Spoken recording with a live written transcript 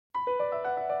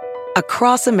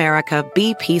Across America,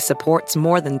 BP supports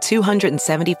more than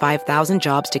 275,000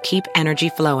 jobs to keep energy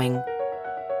flowing.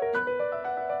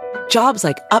 Jobs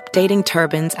like updating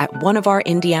turbines at one of our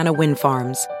Indiana wind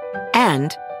farms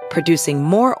and producing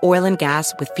more oil and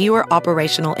gas with fewer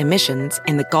operational emissions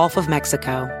in the Gulf of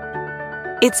Mexico.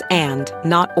 It's and,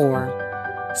 not or.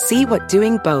 See what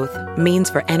doing both means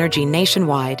for energy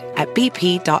nationwide at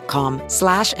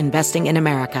bp.com/investing in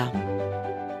America.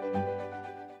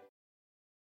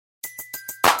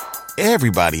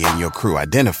 Everybody in your crew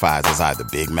identifies as either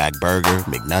Big Mac Burger,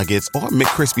 McNuggets, or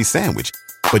McCrispy Sandwich.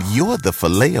 But you're the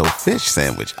Filet-O-Fish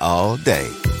Sandwich all day.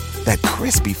 That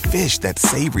crispy fish, that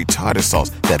savory tartar sauce,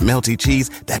 that melty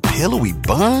cheese, that pillowy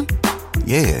bun.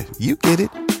 Yeah, you get it.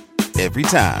 Every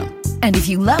time. And if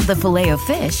you love the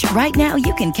Filet-O-Fish, right now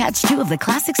you can catch two of the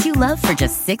classics you love for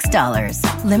just $6.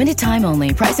 Limited time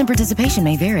only. Price and participation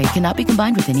may vary. Cannot be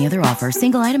combined with any other offer.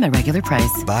 Single item at regular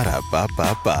price.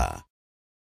 Ba-da-ba-ba-ba.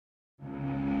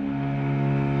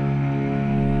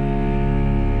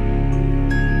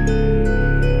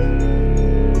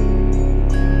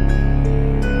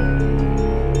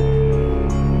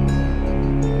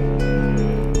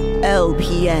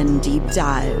 LPN Deep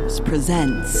Dives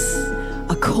presents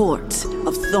A Court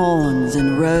of Thorns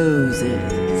and Roses.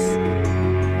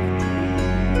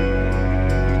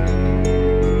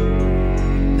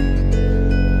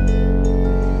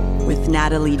 With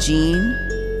Natalie Jean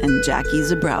and Jackie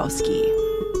Zabrowski.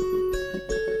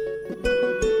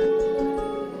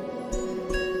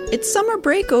 It's summer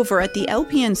break over at the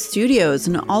LPN studios,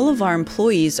 and all of our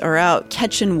employees are out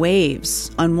catching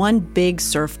waves on one big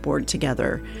surfboard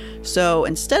together. So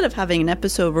instead of having an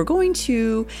episode, we're going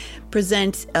to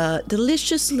present a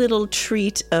delicious little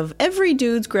treat of every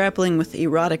dude's grappling with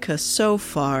erotica so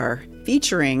far,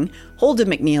 featuring Holden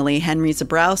McNeely, Henry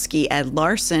Zabrowski, Ed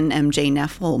Larson, MJ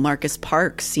Neffel, Marcus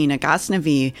Parks, Sina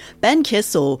Ghaznavi, Ben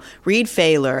Kissel, Reed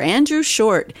Failer, Andrew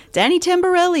Short, Danny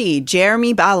Tamborelli,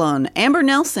 Jeremy Ballon, Amber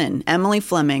Nelson, Emily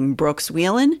Fleming, Brooks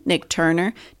Whelan, Nick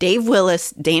Turner, Dave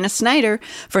Willis, Dana Snyder,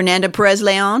 Fernanda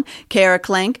Perez-Leon, Kara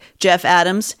Klenk, Jeff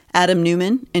Adams, Adam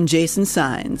Newman, and Jason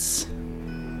Sines.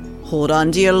 Hold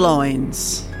on to your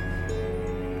loins.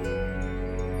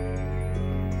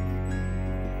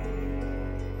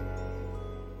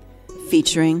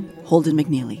 Featuring Holden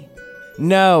McNeely.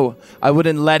 No, I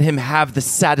wouldn't let him have the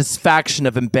satisfaction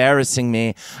of embarrassing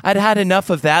me. I'd had enough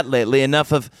of that lately,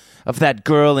 enough of that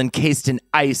girl encased in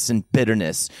ice and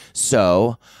bitterness.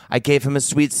 So I gave him a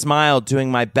sweet smile,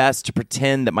 doing my best to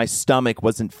pretend that my stomach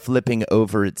wasn't flipping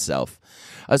over itself.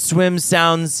 A swim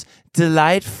sounds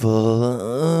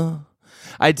delightful.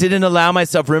 I didn't allow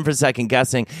myself room for second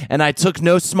guessing, and I took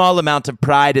no small amount of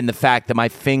pride in the fact that my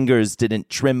fingers didn't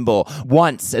tremble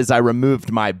once as I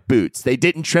removed my boots. They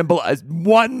didn't tremble as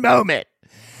one moment.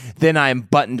 Then I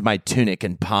unbuttoned my tunic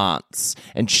and pants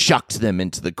and shucked them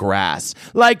into the grass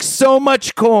like so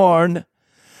much corn.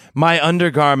 My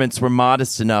undergarments were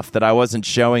modest enough that I wasn't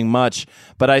showing much,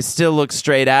 but I still looked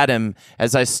straight at him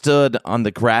as I stood on the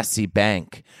grassy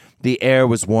bank. The air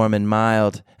was warm and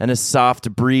mild, and a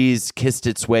soft breeze kissed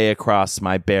its way across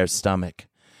my bare stomach.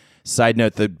 Side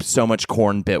note, the so much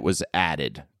corn bit was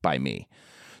added by me.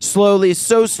 Slowly,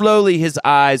 so slowly, his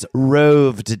eyes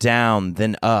roved down,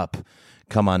 then up.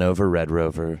 Come on over, Red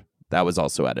Rover. That was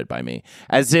also added by me.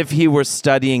 As if he were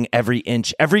studying every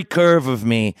inch, every curve of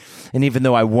me. And even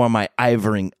though I wore my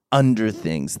ivory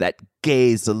underthings, that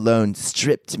gaze alone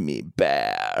stripped me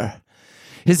bare.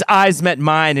 His eyes met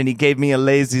mine, and he gave me a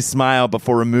lazy smile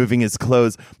before removing his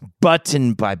clothes,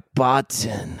 button by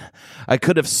button. I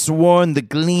could have sworn the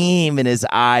gleam in his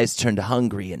eyes turned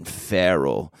hungry and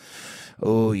feral.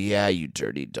 Oh, yeah, you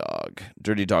dirty dog.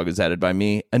 Dirty dog was added by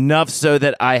me, enough so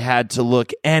that I had to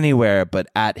look anywhere but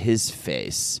at his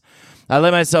face. I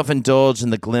let myself indulge in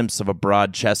the glimpse of a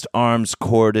broad chest, arms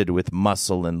corded with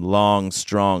muscle and long,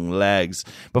 strong legs,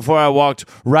 before I walked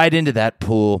right into that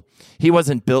pool. He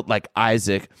wasn't built like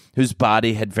Isaac, whose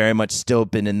body had very much still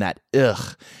been in that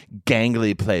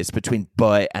gangly place between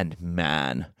boy and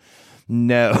man.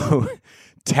 No,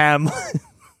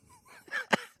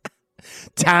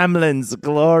 Tamlin's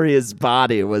glorious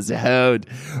body was held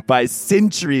by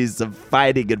centuries of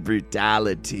fighting and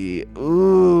brutality.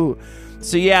 Ooh.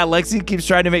 So yeah, Lexi keeps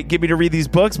trying to get me to read these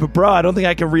books, but bro, I don't think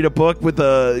I can read a book with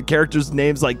characters'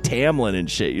 names like Tamlin and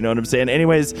shit, you know what I'm saying?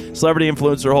 Anyways, celebrity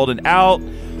influencer Holden out.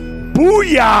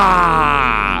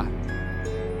 Booyah!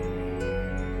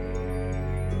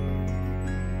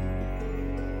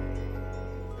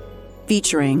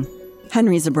 Featuring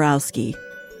Henry Zabrowski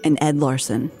and Ed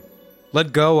Larson.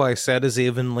 Let go, I said as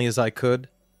evenly as I could,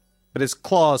 but his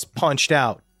claws punched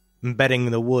out,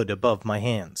 embedding the wood above my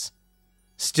hands.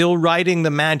 still riding the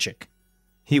magic.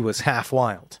 He was half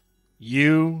wild.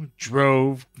 You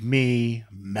drove me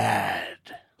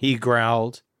mad, he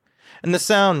growled, and the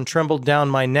sound trembled down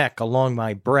my neck along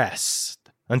my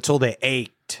breast until they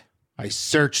ached. I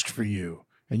searched for you,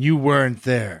 and you weren't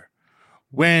there.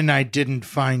 When I didn't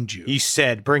find you, he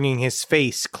said, bringing his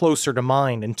face closer to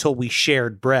mine until we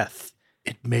shared breath.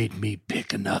 It made me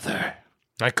pick another.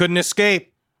 I couldn't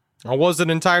escape. I wasn't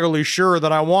entirely sure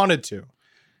that I wanted to.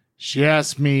 She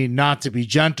asked me not to be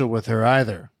gentle with her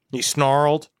either. He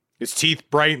snarled, his teeth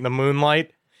bright in the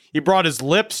moonlight. He brought his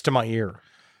lips to my ear.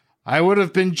 I would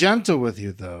have been gentle with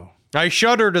you, though. I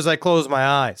shuddered as I closed my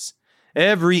eyes.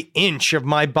 Every inch of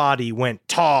my body went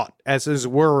taut as his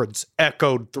words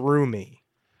echoed through me.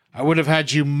 I would have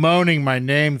had you moaning my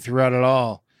name throughout it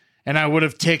all, and I would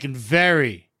have taken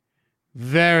very,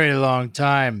 very long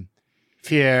time.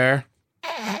 Pierre.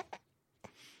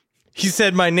 He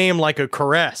said my name like a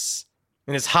caress,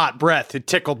 and his hot breath had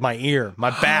tickled my ear.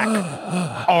 My back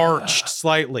arched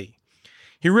slightly.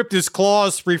 He ripped his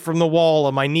claws free from the wall,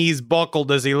 and my knees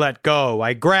buckled as he let go.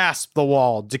 I grasped the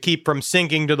wall to keep from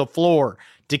sinking to the floor,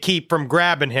 to keep from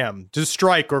grabbing him, to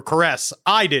strike or caress.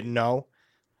 I didn't know.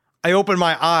 I opened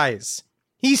my eyes.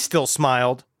 He still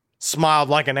smiled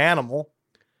like an animal.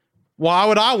 Why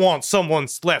would I want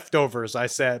someone's leftovers, I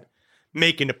said,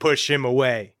 making to push him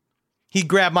away. He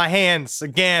grabbed my hands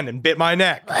again and bit my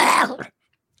neck.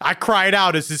 I cried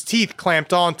out as his teeth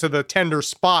clamped onto the tender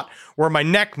spot where my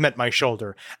neck met my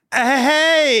shoulder.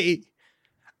 Hey!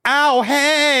 Ow,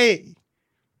 hey!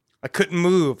 I couldn't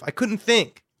move. I couldn't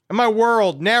think. And my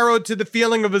world narrowed to the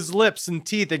feeling of his lips and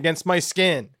teeth against my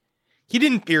skin. He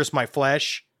didn't pierce my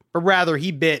flesh, but rather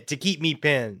he bit to keep me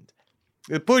pinned.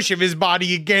 The push of his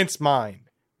body against mine,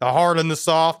 the hard and the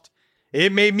soft,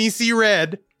 it made me see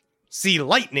red, see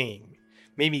lightning,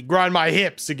 made me grind my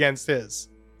hips against his.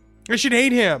 I should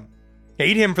hate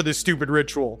him for this stupid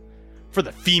ritual, for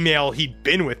the female he'd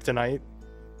been with tonight.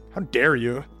 How dare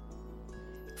you?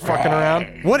 Fucking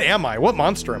around? What am I? What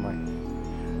monster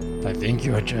am I? I think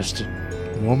you're just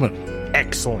a woman.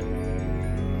 Excellent.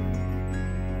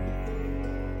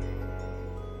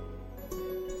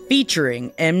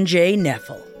 Featuring MJ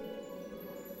Neffel.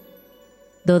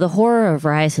 Though the horror of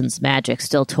Ryson's magic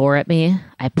still tore at me,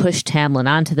 I pushed Tamlin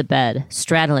onto the bed,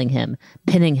 straddling him,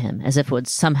 pinning him as if it would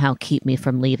somehow keep me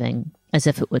from leaving, as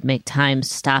if it would make time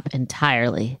stop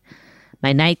entirely.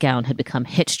 My nightgown had become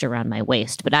hitched around my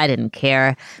waist, but I didn't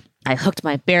care. I hooked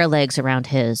my bare legs around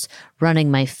his,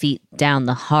 running my feet down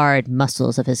the hard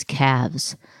muscles of his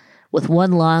calves. With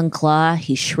one long claw,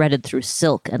 he shredded through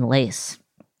silk and lace,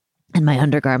 and my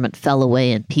undergarment fell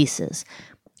away in pieces.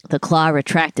 The claw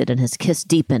retracted and his kiss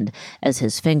deepened as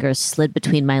his fingers slid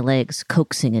between my legs,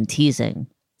 coaxing and teasing.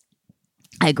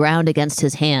 I ground against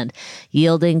his hand,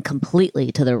 yielding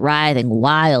completely to the writhing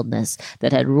wildness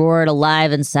that had roared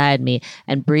alive inside me,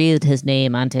 and breathed his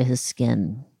name onto his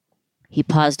skin. He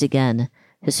paused again,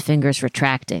 his fingers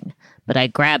retracting, but I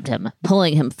grabbed him,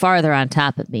 pulling him farther on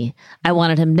top of me. I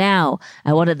wanted him now.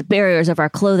 I wanted the barriers of our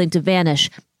clothing to vanish.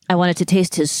 I wanted to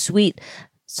taste his sweet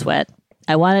sweat.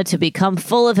 I wanted to become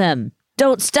full of him.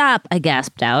 Don't stop, I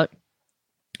gasped out.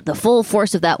 The full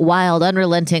force of that wild,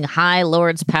 unrelenting High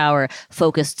Lord's power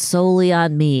focused solely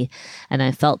on me, and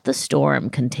I felt the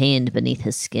storm contained beneath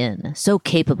his skin, so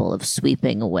capable of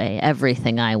sweeping away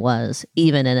everything I was,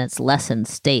 even in its lessened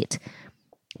state.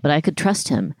 But I could trust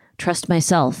him, trust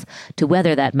myself, to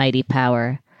weather that mighty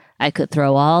power. I could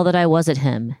throw all that I was at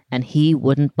him, and he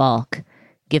wouldn't balk.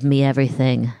 Give me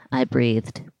everything, I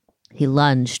breathed. He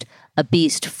lunged, a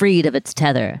beast freed of its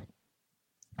tether.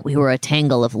 We were a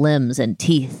tangle of limbs and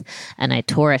teeth, and I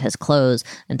tore at his clothes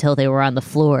until they were on the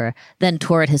floor, then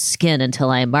tore at his skin until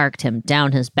I marked him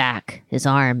down his back, his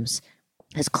arms.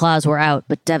 His claws were out,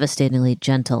 but devastatingly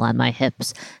gentle on my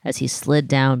hips as he slid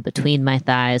down between my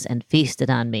thighs and feasted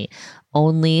on me,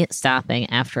 only stopping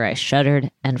after I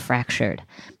shuddered and fractured.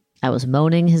 I was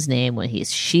moaning his name when he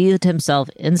sheathed himself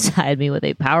inside me with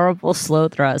a powerful slow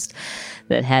thrust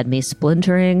that had me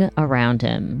splintering around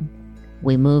him.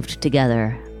 We moved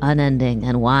together, unending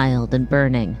and wild and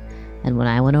burning, and when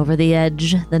I went over the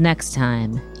edge the next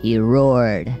time, he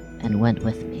roared and went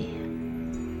with me.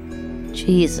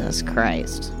 Jesus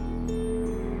Christ.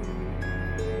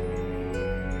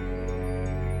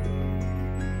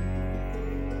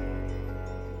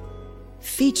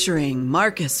 Featuring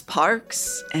Marcus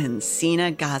Parks and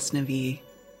Sina Ghaznavi.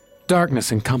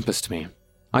 Darkness encompassed me.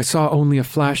 I saw only a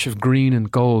flash of green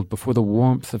and gold before the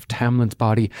warmth of Tamlin's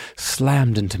body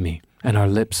slammed into me and our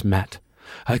lips met.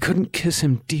 I couldn't kiss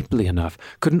him deeply enough,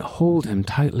 couldn't hold him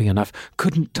tightly enough,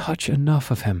 couldn't touch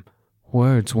enough of him.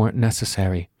 Words weren't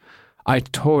necessary. I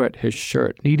tore at his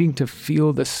shirt, needing to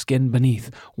feel the skin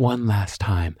beneath one last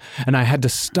time, and I had to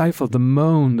stifle the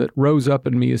moan that rose up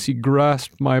in me as he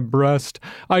grasped my breast.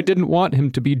 I didn't want him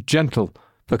to be gentle,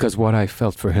 because what I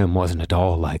felt for him wasn't at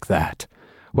all like that.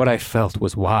 What I felt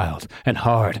was wild and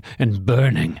hard and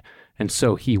burning, and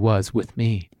so he was with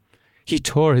me. He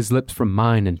tore his lips from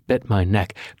mine and bit my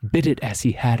neck, bit it as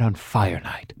he had on Fire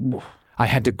Night. I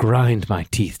had to grind my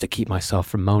teeth to keep myself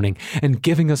from moaning and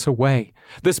giving us away.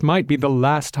 This might be the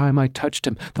last time I touched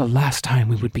him, the last time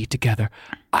we would be together.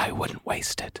 I wouldn't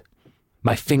waste it.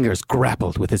 My fingers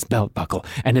grappled with his belt buckle,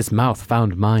 and his mouth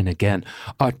found mine again.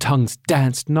 Our tongues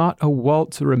danced not a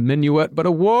waltz or a minuet, but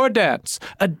a war dance,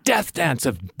 a death dance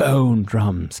of bone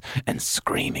drums and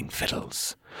screaming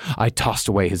fiddles. I tossed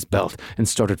away his belt and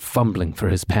started fumbling for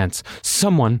his pants.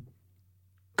 Someone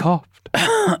coughed.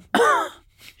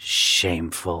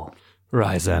 Shameful,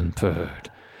 Ryzan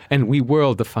purred, and we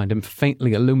whirled to find him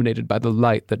faintly illuminated by the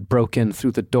light that broke in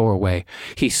through the doorway.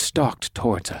 He stalked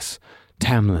towards us.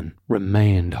 Tamlin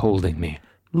remained holding me.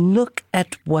 Look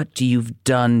at what you've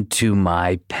done to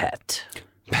my pet.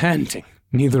 Panting,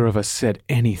 neither of us said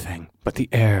anything, but the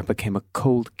air became a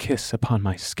cold kiss upon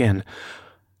my skin,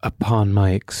 upon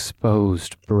my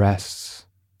exposed breasts.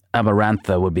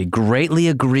 Amarantha would be greatly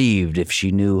aggrieved if she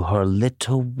knew her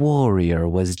little warrior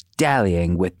was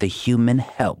dallying with the human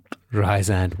help.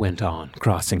 Ryzand went on,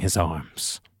 crossing his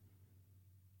arms.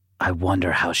 I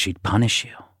wonder how she'd punish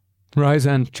you.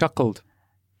 Ryzand chuckled.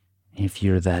 If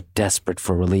you're that desperate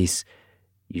for release,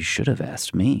 you should have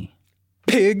asked me.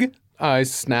 Pig! I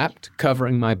snapped,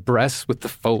 covering my breasts with the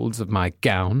folds of my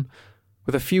gown.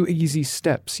 With a few easy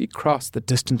steps, he crossed the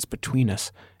distance between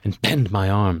us and pinned my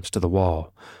arms to the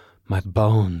wall. My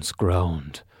bones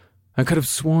groaned. I could have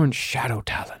sworn shadow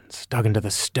talons dug into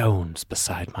the stones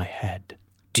beside my head.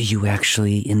 Do you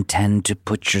actually intend to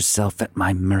put yourself at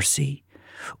my mercy?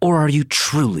 Or are you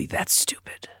truly that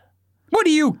stupid? What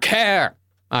do you care?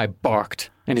 I barked,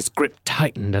 and his grip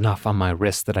tightened enough on my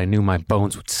wrist that I knew my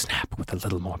bones would snap with a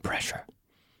little more pressure.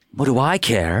 What do I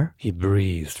care? He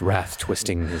breathed, wrath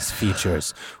twisting his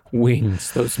features.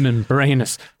 Wings, those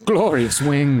membranous, glorious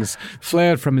wings,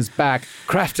 flared from his back,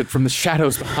 crafted from the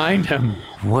shadows behind him.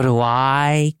 What do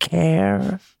I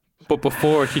care? But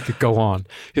before he could go on,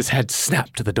 his head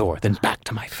snapped to the door, then back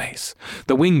to my face.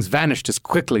 The wings vanished as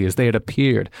quickly as they had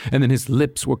appeared, and then his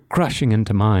lips were crushing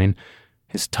into mine.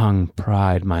 His tongue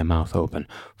pried my mouth open,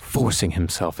 forcing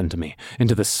himself into me,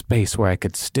 into the space where I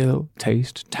could still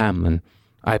taste Tamlin.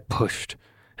 I pushed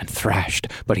and thrashed,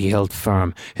 but he held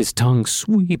firm, his tongue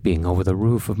sweeping over the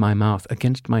roof of my mouth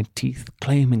against my teeth,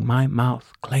 claiming my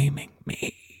mouth, claiming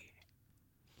me.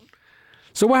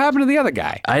 So what happened to the other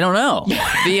guy? I don't know.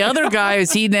 The other guy,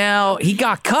 is he now? He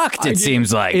got cucked, it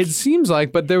seems like. It seems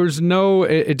like, but there was no,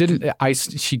 it didn't,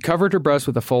 she covered her breast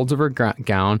with the folds of her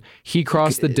gown. He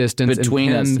crossed the distance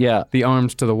between and pinned the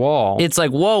arms to the wall. It's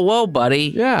like, whoa,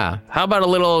 buddy. Yeah. How about a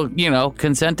little,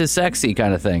 consent is sexy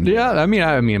kind of thing? Yeah, I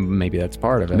mean, maybe that's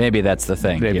part of it. Maybe that's the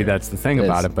thing. Maybe that's the thing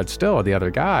about it, but still, the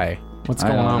other guy, what's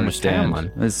going on with Tamlin?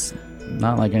 It's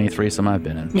not like any threesome I've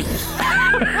been in.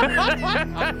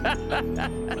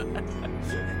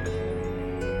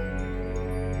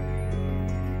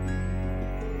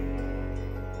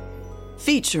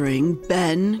 Featuring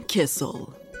Ben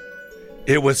Kissel.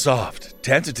 It was soft,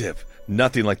 tentative,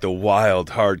 nothing like the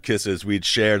wild, hard kisses we'd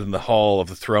shared in the hall of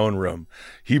the throne room.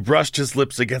 He brushed his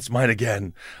lips against mine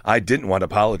again. I didn't want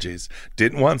apologies,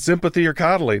 didn't want sympathy or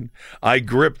coddling. I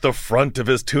gripped the front of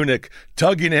his tunic,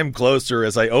 tugging him closer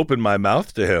as I opened my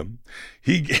mouth to him.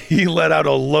 He let out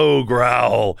a low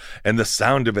growl, and the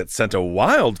sound of it sent a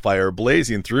wildfire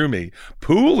blazing through me,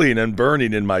 pooling and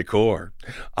burning in my core.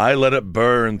 I let it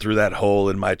burn through that hole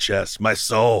in my chest, my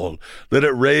soul. Let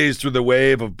it raise through the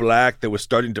wave of black that was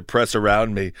starting to press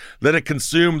around me. Let it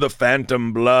consume the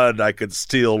phantom blood I could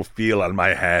still feel on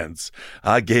my hands.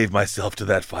 I gave myself to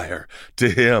that fire, to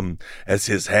him, as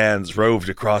his hands roved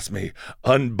across me,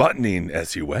 unbuttoning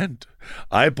as he went.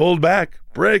 I pulled back,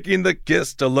 breaking the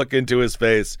kiss to look into his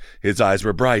face. His eyes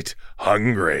were bright,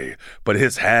 hungry, but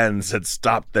his hands had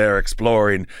stopped there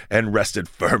exploring and rested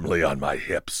firmly on my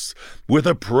hips. With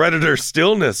a predator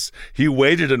stillness, he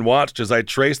waited and watched as I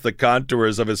traced the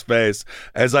contours of his face,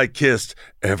 as I kissed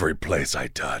every place I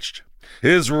touched.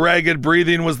 His ragged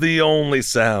breathing was the only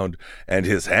sound, and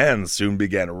his hands soon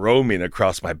began roaming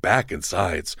across my back and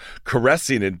sides,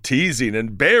 caressing and teasing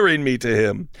and bearing me to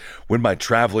him. When my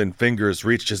traveling fingers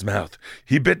reached his mouth,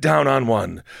 he bit down on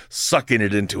one, sucking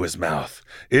it into his mouth.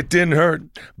 It didn't hurt,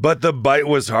 but the bite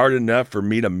was hard enough for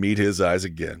me to meet his eyes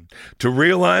again, to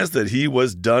realize that he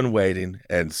was done waiting,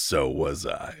 and so was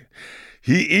I.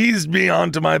 He eased me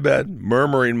onto my bed,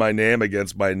 murmuring my name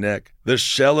against my neck, the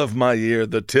shell of my ear,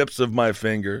 the tips of my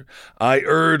finger. I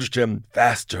urged him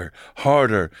faster,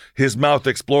 harder. His mouth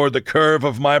explored the curve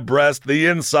of my breast, the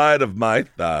inside of my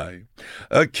thigh.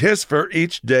 A kiss for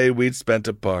each day we'd spent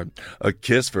apart, a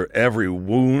kiss for every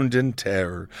wound and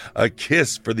terror, a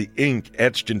kiss for the ink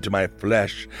etched into my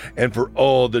flesh, and for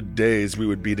all the days we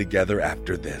would be together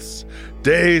after this.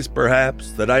 Days,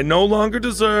 perhaps, that I no longer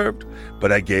deserved,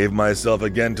 but I gave myself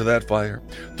again to that fire,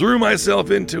 threw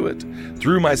myself into it,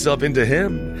 threw myself into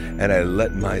him, and I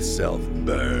let myself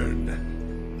burn.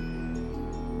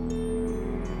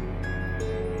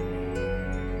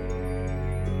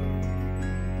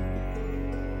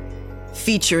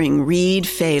 Featuring Reed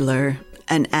Failer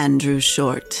and Andrew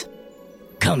Short.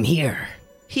 Come here,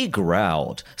 he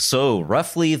growled, so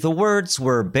roughly the words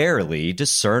were barely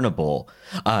discernible.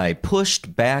 I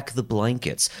pushed back the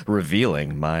blankets,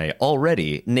 revealing my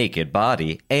already naked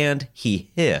body, and he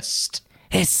hissed.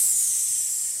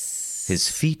 Hiss. His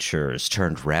features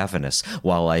turned ravenous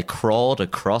while I crawled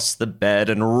across the bed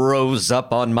and rose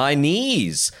up on my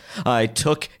knees. I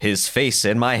took his face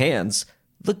in my hands,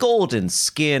 the golden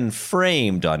skin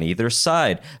framed on either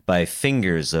side by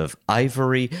fingers of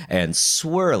ivory and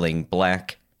swirling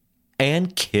black,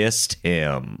 and kissed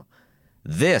him.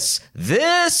 This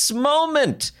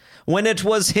moment, when it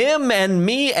was him and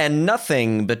me and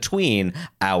nothing between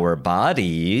our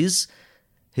bodies.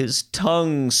 His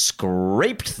tongue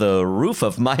scraped the roof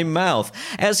of my mouth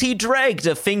as he dragged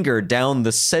a finger down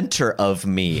the center of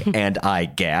me, and I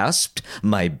gasped,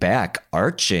 my back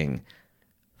arching.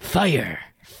 Fire.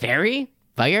 Fairy?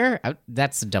 Fire?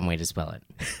 That's a dumb way to spell it.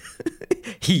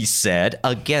 He said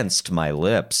against my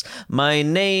lips, my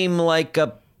name like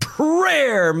a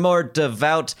prayer more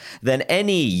devout than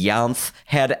any Yanth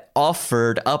had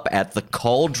offered up at the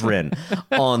cauldron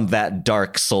on that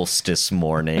dark solstice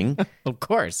morning. Of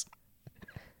course.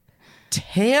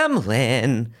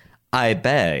 Tamlin, I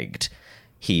begged.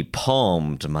 He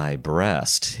palmed my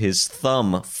breast, his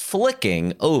thumb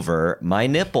flicking over my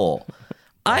nipple.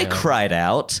 I cried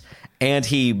out, and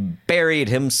he buried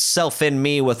himself in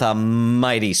me with a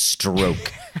mighty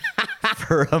stroke.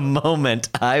 For a moment,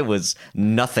 I was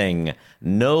nothing,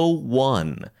 no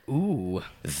one. Ooh.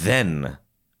 Then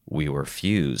we were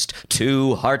fused,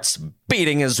 two hearts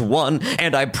beating as one,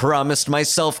 and I promised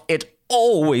myself it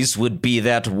always would be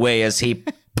that way as he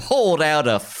pulled out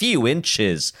a few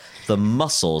inches, the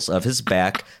muscles of his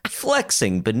back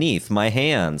flexing beneath my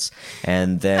hands,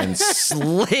 and then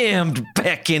slammed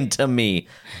back into me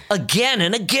again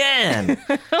and again.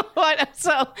 What?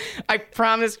 So I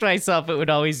promised myself it would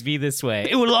always be this way.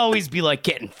 It would always be like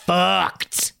getting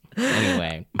fucked.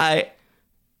 Anyway.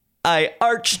 I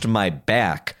arched my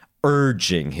back,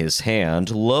 urging his hand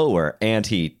lower, and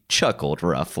he chuckled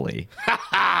roughly. Ha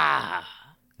ha!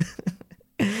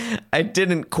 I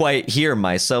didn't quite hear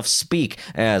myself speak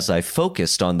as I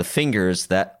focused on the fingers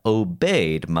that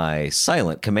obeyed my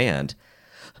silent command.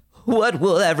 What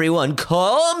will everyone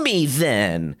call me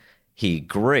then? He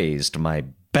grazed my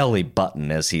belly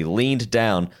button as he leaned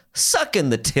down,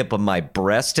 sucking the tip of my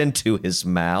breast into his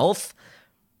mouth.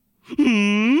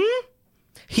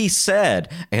 He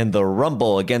said, and the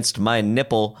rumble against my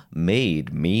nipple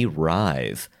made me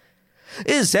writhe.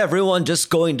 Is everyone just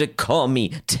going to call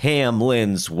me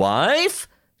Tamlin's wife?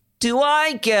 Do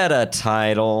I get a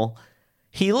title?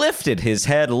 He lifted his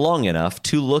head long enough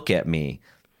to look at me.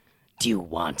 Do you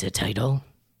want a title?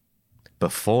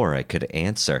 Before I could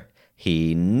answer,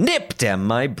 he nipped at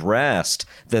my breast,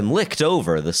 then licked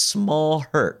over the small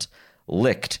hurt,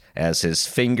 licked as his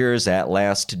fingers at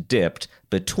last dipped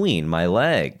between my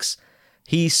legs.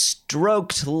 He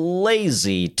stroked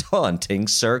lazy, taunting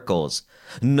circles.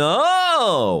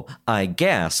 No, I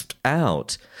gasped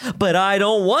out. But I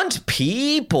don't want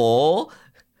people.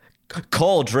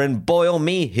 Cauldron boil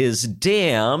me his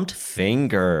damned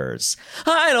fingers.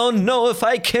 I don't know if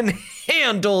I can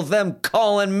handle them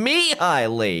calling me high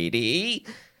lady.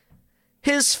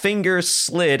 His fingers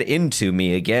slid into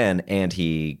me again, and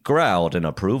he growled in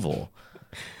approval.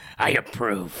 I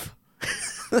approve.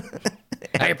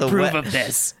 I approve of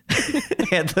this.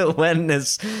 And the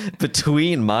wetness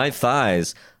between my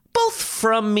thighs, both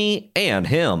from me and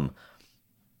him.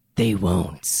 They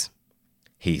won't,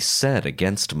 he said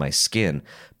against my skin,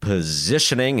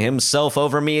 positioning himself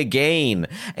over me again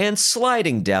and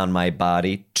sliding down my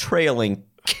body, trailing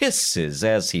kisses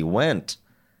as he went.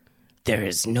 There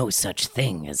is no such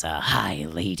thing as a high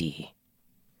lady.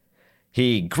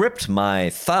 He gripped my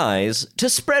thighs to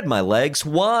spread my legs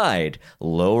wide,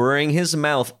 lowering his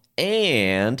mouth,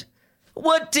 and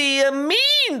What do you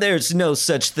mean there's no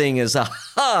such thing as a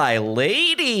high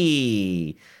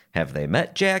lady? Have they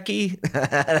met Jackie?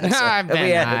 I've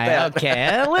been high.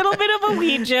 Okay, a little bit of a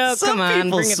weed joke. Some Come on,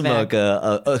 people bring it smoke back.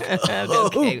 a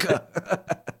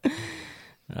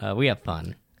Okay. We have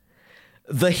fun.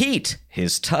 The heat,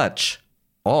 his touch,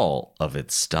 all of it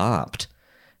stopped.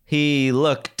 He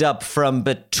looked up from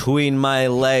between my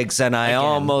legs, and I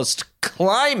almost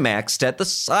climaxed at the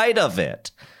sight of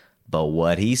it. But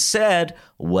what he said,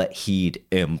 what he'd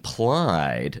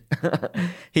implied,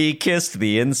 he kissed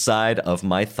the inside of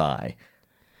my thigh.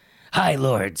 High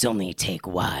lords only take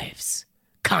wives,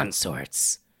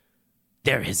 consorts.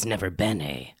 There has never been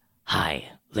a high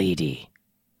lady.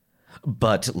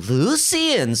 But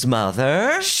Lucian's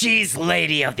mother? She's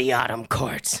lady of the autumn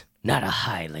court, not a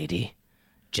high lady.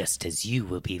 Just as you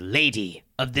will be lady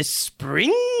of the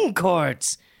spring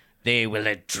court. They will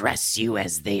address you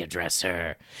as they address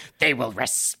her. They will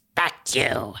respect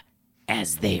you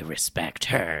as they respect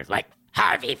her. Like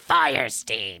Harvey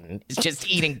Firestein is just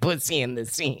eating pussy in the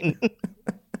scene.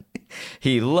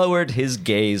 He lowered his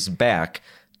gaze back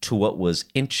to what was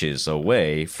inches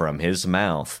away from his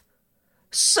mouth.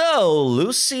 So,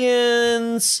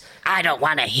 Lucian's... I don't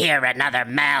want to hear another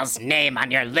male's name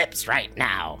on your lips right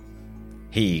now.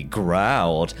 He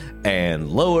growled and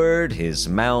lowered his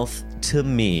mouth to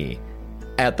me.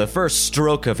 At the first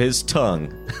stroke of his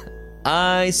tongue,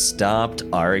 I stopped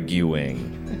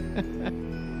arguing.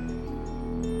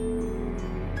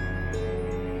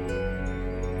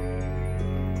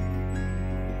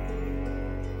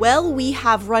 Well, we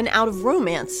have run out of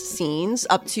romance scenes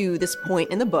up to this point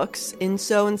in the books, and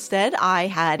so instead I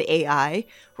had AI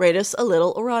write us a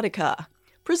little erotica,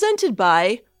 presented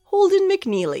by Holden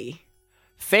McNeely.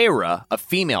 Feyre, a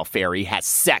female fairy, has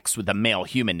sex with a male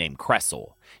human named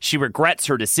Cressel. She regrets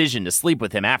her decision to sleep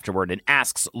with him afterward and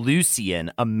asks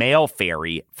Lucian, a male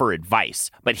fairy, for advice,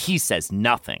 but he says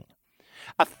nothing.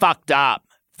 I fucked up,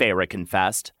 Feyre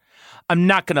confessed. I'm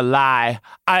not gonna lie,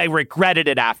 I regretted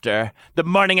it after. The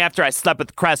morning after I slept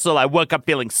with Cressel, I woke up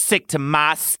feeling sick to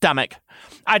my stomach.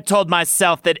 I told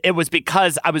myself that it was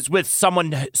because I was with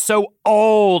someone so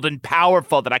old and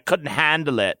powerful that I couldn't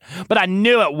handle it, but I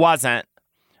knew it wasn't.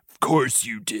 Of course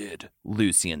you did,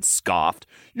 Lucian scoffed.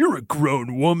 You're a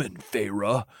grown woman,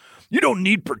 Feyre. You don't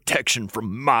need protection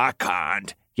from my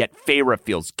kind. Yet Feyre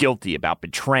feels guilty about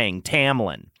betraying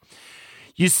Tamlin.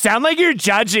 You sound like you're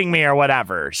judging me or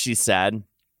whatever, she said.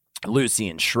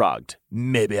 Lucian shrugged.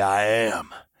 Maybe I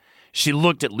am. She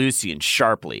looked at Lucian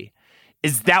sharply.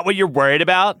 Is that what you're worried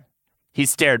about? He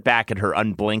stared back at her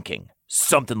unblinking.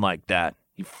 Something like that,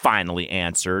 he finally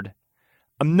answered.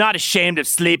 I'm not ashamed of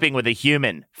sleeping with a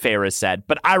human, Feyre said,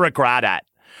 but I regret it.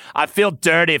 I feel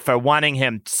dirty for wanting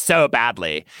him so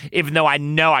badly, even though I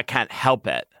know I can't help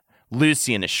it.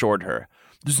 Lucian assured her.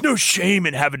 There's no shame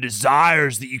in having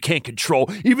desires that you can't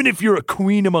control, even if you're a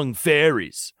queen among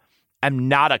fairies. I'm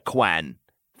not a queen,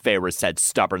 Feyre said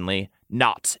stubbornly,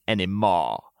 not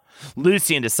anymore.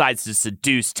 Lucian decides to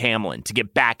seduce Tamlin to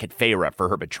get back at Feyre for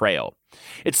her betrayal.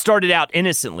 It started out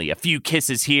innocently, a few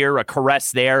kisses here, a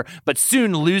caress there, but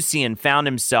soon Lucian found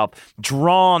himself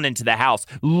drawn into the house,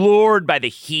 lured by the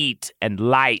heat and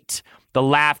light, the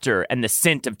laughter and the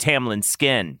scent of Tamlin's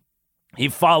skin. He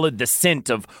followed the scent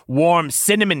of warm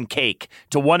cinnamon cake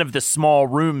to one of the small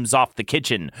rooms off the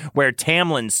kitchen, where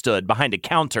Tamlin stood behind a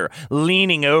counter,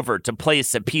 leaning over to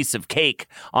place a piece of cake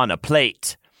on a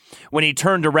plate. When he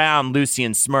turned around,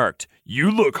 Lucian smirked. You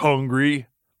look hungry.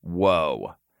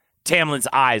 Whoa. Tamlin's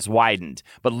eyes widened,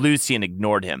 but Lucian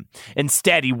ignored him.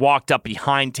 Instead, he walked up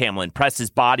behind Tamlin, pressed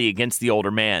his body against the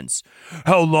older man's.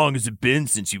 How long has it been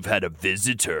since you've had a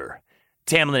visitor?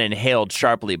 Tamlin inhaled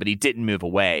sharply, but he didn't move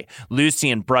away.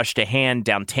 Lucian brushed a hand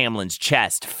down Tamlin's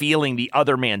chest, feeling the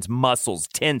other man's muscles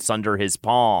tense under his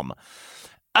palm.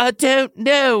 I don't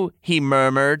know, he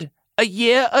murmured. A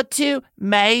year or two,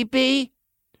 maybe?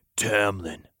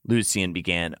 Tamlin, Lucian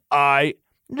began.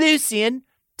 Lucian,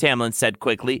 Tamlin said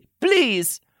quickly.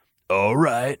 Please. All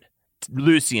right.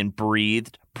 Lucian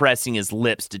breathed, pressing his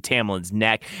lips to Tamlin's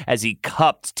neck as he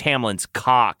cupped Tamlin's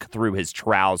cock through his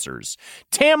trousers.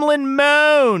 Tamlin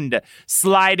moaned,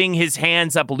 sliding his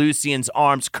hands up Lucian's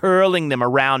arms, curling them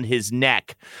around his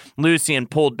neck. Lucian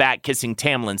pulled back, kissing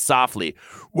Tamlin softly.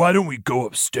 Why don't we go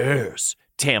upstairs?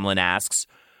 Tamlin asks.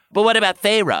 But what about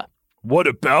Feyre? What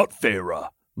about Feyre?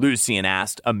 Lucian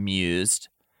asked, amused.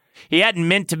 He hadn't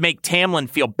meant to make Tamlin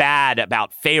feel bad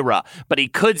about Feyre, but he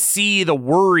could see the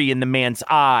worry in the man's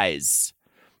eyes.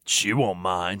 She won't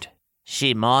mind.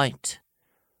 She might.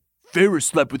 Feyre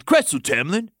slept with Cressel,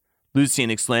 Tamlin, Lucian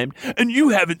exclaimed, and you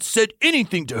haven't said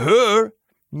anything to her.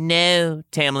 No,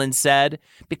 Tamlin said,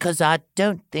 because I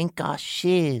don't think I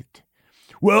should.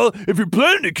 Well, if you're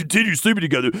planning to continue sleeping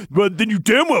together, then you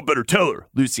damn well better tell her,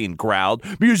 Lucian growled,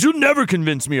 because you'll never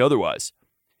convince me otherwise.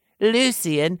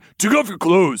 Lucian. Take off your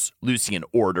clothes, Lucian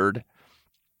ordered.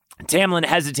 Tamlin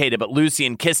hesitated, but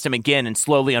Lucian kissed him again and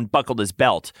slowly unbuckled his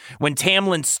belt. When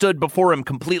Tamlin stood before him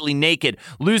completely naked,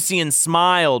 Lucian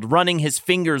smiled, running his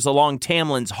fingers along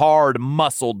Tamlin's hard,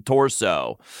 muscled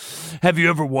torso. Have you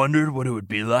ever wondered what it would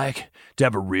be like to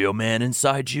have a real man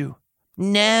inside you?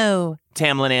 No,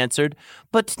 Tamlin answered,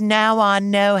 but now I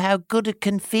know how good it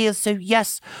can feel, so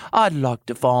yes, I'd like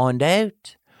to find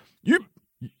out.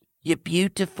 You're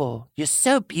beautiful. You're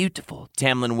so beautiful,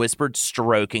 Tamlin whispered,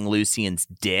 stroking Lucian's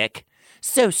dick.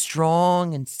 So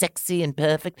strong and sexy and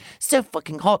perfect. So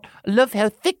fucking hot. I love how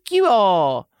thick you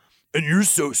are. And you're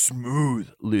so smooth,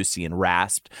 Lucian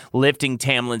rasped, lifting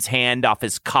Tamlin's hand off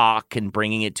his cock and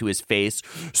bringing it to his face.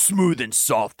 Smooth and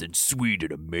soft and sweet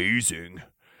and amazing.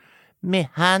 Me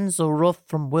hands are rough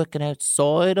from working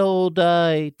outside all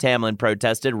day, Tamlin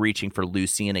protested, reaching for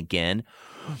Lucian again.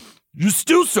 You're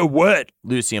still so wet,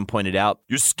 Lucian pointed out.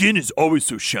 Your skin is always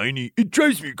so shiny. It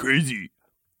drives me crazy.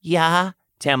 Yeah,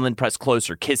 Tamlin pressed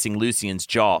closer, kissing Lucian's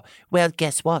jaw. Well,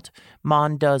 guess what?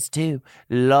 Mine does too.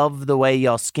 Love the way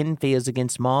your skin feels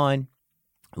against mine.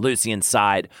 Lucian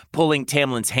sighed, pulling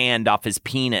Tamlin's hand off his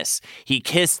penis. He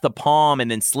kissed the palm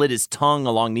and then slid his tongue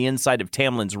along the inside of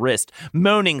Tamlin's wrist,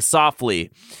 moaning softly.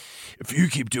 If you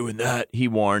keep doing that, he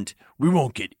warned, we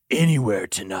won't get anywhere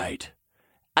tonight.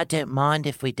 I don't mind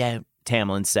if we don't,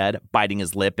 Tamlin said, biting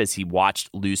his lip as he watched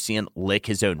Lucian lick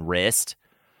his own wrist.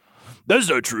 That's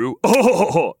not true.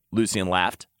 Oh, Lucian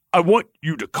laughed. I want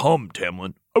you to come,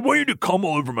 Tamlin. I want you to come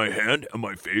all over my hand and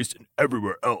my face and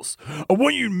everywhere else. I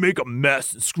want you to make a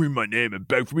mess and scream my name and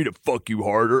beg for me to fuck you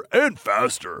harder and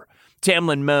faster.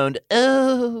 Tamlin moaned,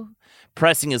 oh,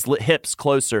 pressing his hips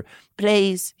closer.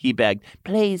 Please, he begged.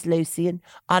 Please, Lucian,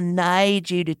 I need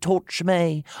you to touch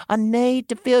me. I need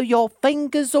to feel your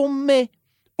fingers on me.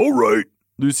 All right,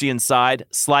 Lucian sighed,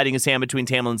 sliding his hand between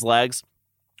Tamlin's legs.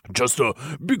 Just,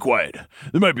 be quiet.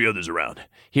 There might be others around.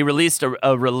 He released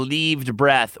a relieved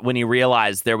breath when he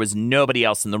realized there was nobody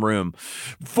else in the room.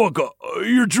 Fuck,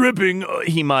 you're dripping,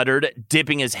 he muttered,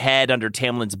 dipping his head under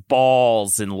Tamlin's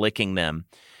balls and licking them.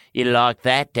 You like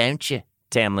that, don't you?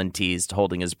 Tamlin teased,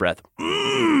 holding his breath.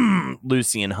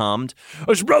 Lucian hummed.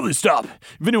 I should probably stop.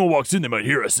 If anyone walks in, they might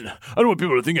hear us, and I don't want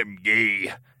people to think I'm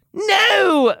gay.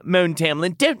 No, moaned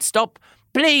Tamlin. Don't stop.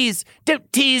 Please,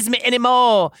 don't tease me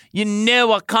anymore. You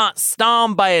know I can't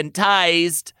stand being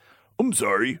teased. I'm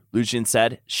sorry, Lucian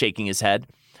said, shaking his head.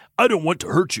 I don't want to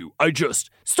hurt you. I just...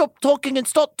 Stop talking and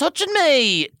stop touching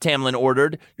me, Tamlin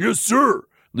ordered. Yes, sir,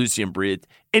 Lucian breathed.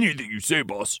 Anything you say,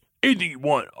 boss. Anything you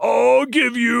want, I'll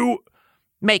give you.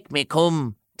 Make me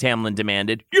come, Tamlin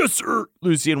demanded. Yes, sir,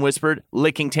 Lucian whispered,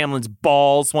 licking Tamlin's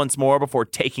balls once more before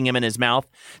taking him in his mouth.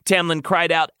 Tamlin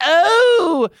cried out,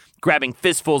 oh! Grabbing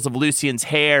fistfuls of Lucian's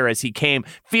hair as he came,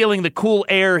 feeling the cool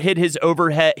air hit his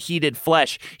overheated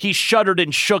flesh. He shuddered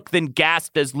and shook, then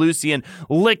gasped as Lucian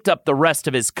licked up the rest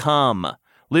of his cum.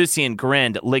 Lucian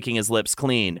grinned, licking his lips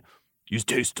clean. You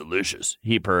taste delicious,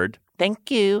 he purred.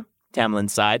 Thank you, Tamlin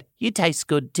sighed. You taste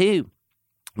good, too.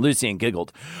 Lucian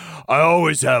giggled. I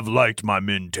always have liked my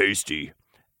men tasty.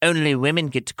 Only women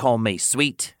get to call me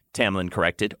sweet, Tamlin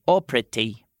corrected, or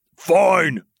pretty.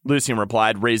 Fine, Lucian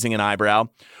replied, raising an eyebrow.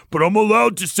 But I'm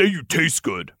allowed to say you taste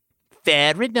good.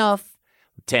 Fair enough,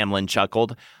 Tamlin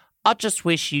chuckled. I just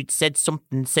wish you'd said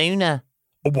something sooner.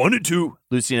 I wanted to,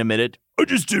 Lucian admitted. I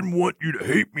just didn't want you to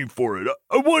hate me for it.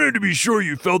 I wanted to be sure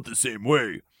you felt the same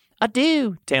way. I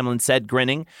do, Tamlin said,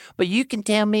 grinning. But you can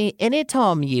tell me any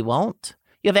time you want.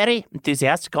 You're very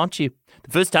enthusiastic, aren't you?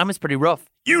 The first time was pretty rough.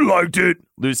 You liked it,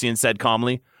 Lucian said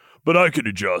calmly. But I could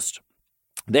adjust.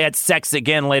 They had sex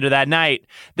again later that night,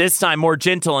 this time more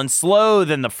gentle and slow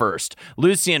than the first.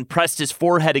 Lucian pressed his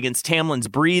forehead against Tamlin's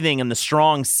breathing and the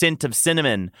strong scent of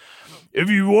cinnamon. If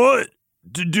you want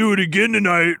to do it again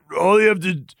tonight, all you have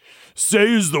to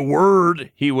say is the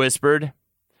word, he whispered.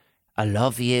 I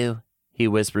love you, he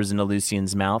whispers into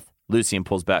Lucian's mouth. Lucian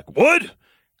pulls back. What?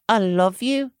 I love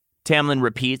you? Tamlin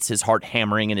repeats, his heart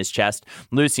hammering in his chest.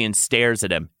 Lucian stares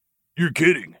at him. You're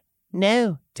kidding.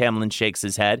 No, Tamlin shakes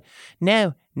his head.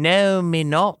 No, me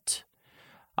not.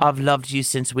 I've loved you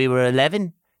since we were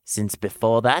 11, since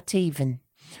before that even.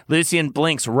 Lucian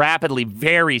blinks rapidly,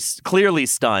 very clearly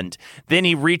stunned. Then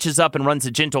he reaches up and runs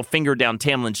a gentle finger down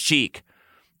Tamlin's cheek.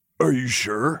 Are you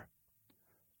sure?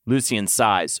 Lucian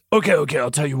sighs. Okay, I'll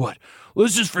tell you what.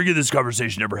 Let's just forget this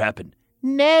conversation ever happened.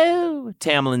 No,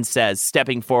 Tamlin says,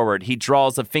 stepping forward. He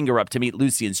draws a finger up to meet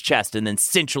Lucian's chest and then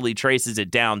sensually traces it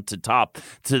down to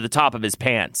the top of his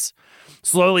pants.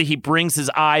 Slowly, he brings his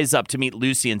eyes up to meet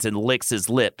Lucian's and licks his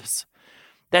lips.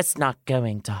 That's not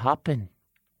going to happen.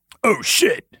 Oh,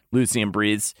 shit, Lucian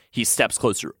breathes. He steps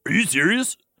closer. Are you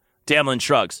serious? Tamlin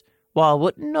shrugs. Why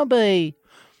wouldn't I be?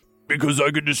 Because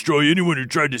I could destroy anyone who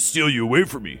tried to steal you away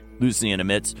from me, Lucian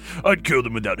admits. I'd kill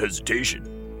them without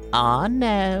hesitation. Ah,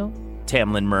 no,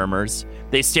 Tamlin murmurs.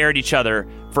 They stare at each other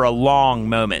for a long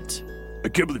moment. I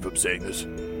can't believe I'm saying this,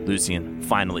 Lucian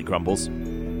finally grumbles.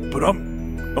 But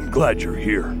I'm glad you're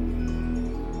here.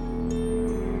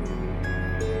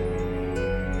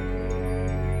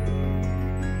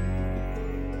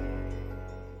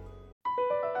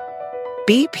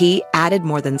 BP added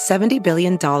more than $70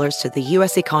 billion to the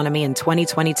U.S. economy in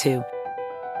 2022.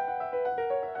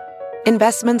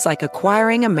 Investments like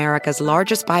acquiring America's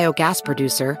largest biogas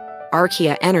producer,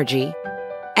 Archaea Energy,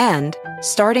 and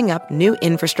starting up new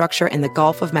infrastructure in the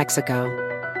Gulf of Mexico.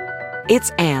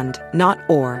 It's and, not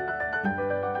or.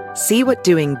 See what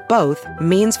doing both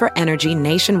means for energy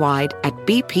nationwide at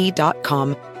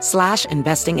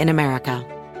bp.com/investing in America.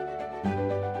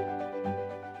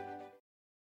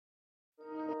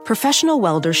 Professional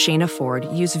welder Shayna Ford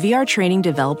used VR training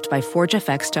developed by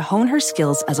ForgeFX to hone her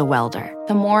skills as a welder.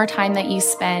 The more time that you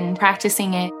spend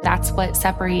practicing it, that's what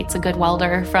separates a good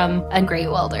welder from a great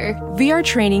welder. VR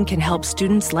training can help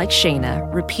students like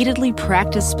Shayna repeatedly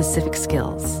practice specific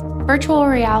skills. Virtual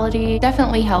reality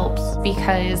definitely helps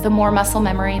because the more muscle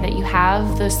memory that you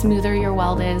have, the smoother your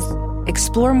weld is.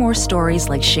 Explore more stories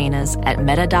like Shayna's at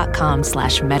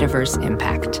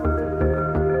meta.com/metaverseimpact.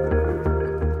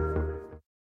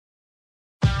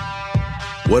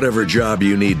 Whatever job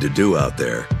you need to do out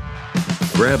there,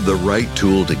 grab the right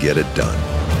tool to get it done.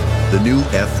 The new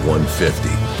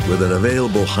F-150 with an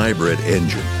available hybrid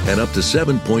engine and up to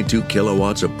 7.2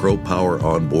 kilowatts of Pro Power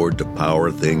on board to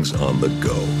power things on the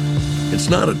go. It's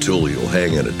not a tool you'll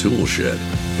hang in a tool shed,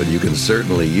 but you can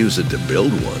certainly use it to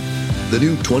build one. The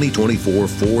new 2024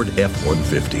 Ford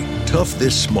F-150. Tough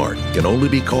this smart can only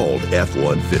be called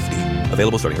F-150.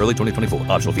 Available starting early 2024.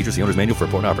 Optional features, the owner's manual for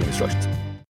important operating instructions.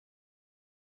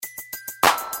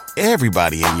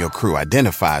 Everybody in your crew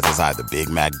identifies as either Big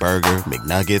Mac Burger,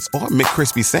 McNuggets, or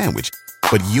McCrispy Sandwich.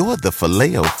 But you're the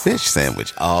Filet-O-Fish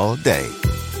Sandwich all day.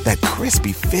 That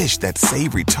crispy fish, that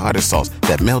savory tartar sauce,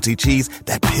 that melty cheese,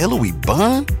 that pillowy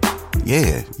bun.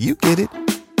 Yeah, you get it.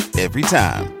 Every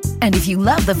time. And if you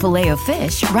love the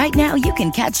Filet-O-Fish, right now you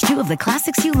can catch two of the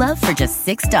classics you love for just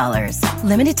 $6.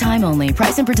 Limited time only.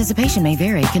 Price and participation may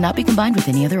vary. Cannot be combined with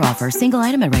any other offer. Single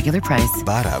item at regular price.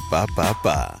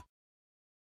 Ba-da-ba-ba-ba.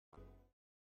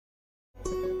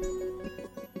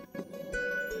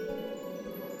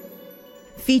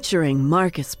 Featuring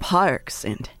Marcus Parks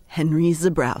and Henry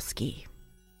Zabrowski.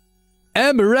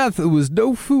 Amaretha was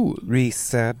no fool, Reese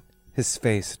said, his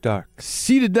face dark.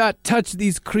 She did not touch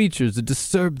these creatures or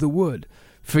disturb the wood.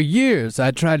 For years I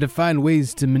tried to find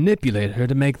ways to manipulate her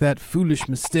to make that foolish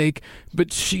mistake,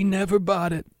 but she never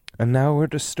bought it. And now we're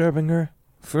disturbing her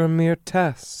for a mere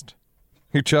test.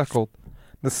 He chuckled,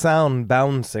 the sound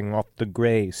bouncing off the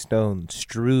gray stones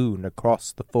strewn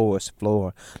across the forest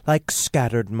floor like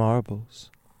scattered marbles.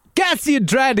 Cassian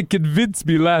tried to convince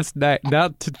me last night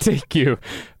not to take you.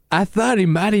 I thought he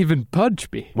might even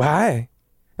punch me. Why?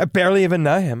 I barely even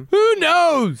know him. Who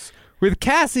knows? With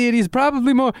Cassian, he's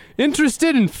probably more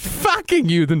interested in fucking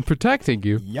you than protecting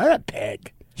you. You're a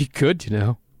pig. You could, you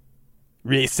know.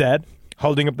 Reese said,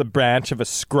 holding up the branch of a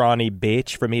scrawny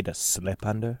beech for me to slip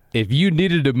under. If you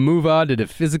needed to move on in a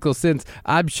physical sense,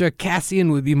 I'm sure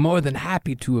Cassian would be more than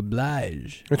happy to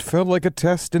oblige. It felt like a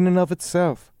test in and of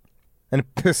itself. And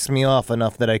it pissed me off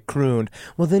enough that I crooned,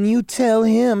 well, then you tell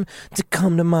him to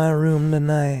come to my room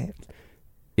tonight.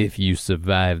 If you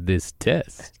survive this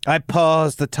test. I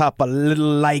paused atop a little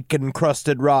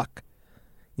lichen-crusted rock.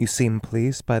 You seem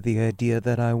pleased by the idea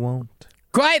that I won't.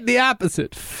 Quite the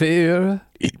opposite, fear.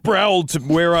 He growled to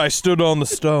where I stood on the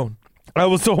stone. I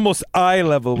was almost eye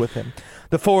level with him.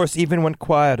 The forest even went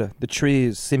quieter, the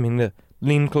trees seeming to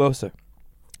lean closer,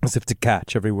 as if to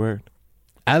catch every word.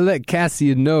 I let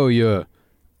Cassian know you're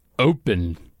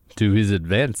open to his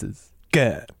advances.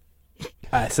 Good,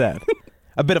 I said.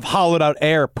 A bit of hollowed-out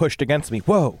air pushed against me.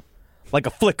 Whoa, like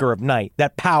a flicker of night,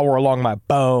 that power along my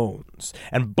bones,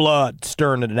 and blood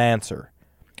stirring an answer.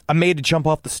 I made a jump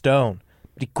off the stone,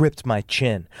 but he gripped my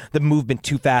chin, the movement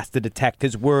too fast to detect.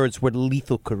 His words were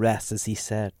lethal caress as he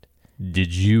said,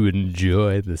 Did you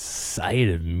enjoy the sight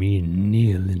of me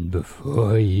kneeling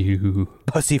before you?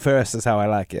 Pussy first is how I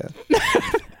like it.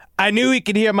 I knew he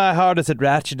could hear my heart as it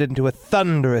ratcheted into a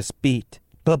thunderous beat.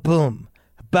 Ba-boom,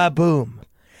 ba-boom.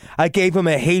 I gave him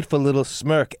a hateful little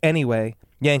smirk anyway,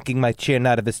 yanking my chin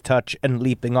out of his touch and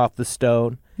leaping off the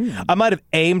stone. I might have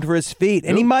aimed for his feet,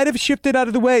 and he might have shifted out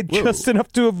of the way just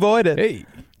enough to avoid it. Hey.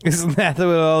 Isn't that what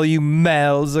all you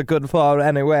males are good for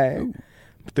anyway?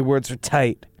 But the words were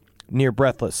tight, near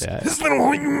breathless. Isn't that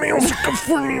all you males are good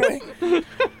for anyway?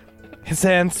 His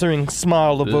answering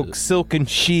smile evoked silken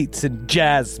sheets and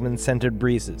jasmine-scented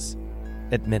breezes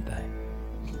at midnight.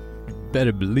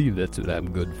 Better believe that's what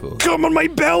I'm good for. Come on my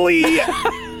belly!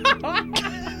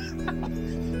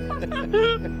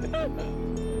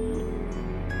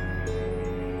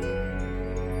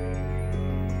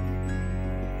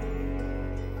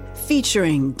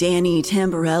 Featuring Danny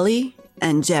Tamborelli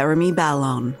and Jeremy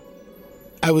Ballon.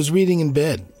 I was reading in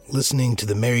bed, listening to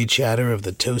the merry chatter of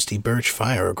the toasty birch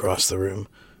fire across the room,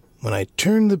 when I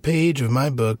turned the page of my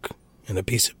book and a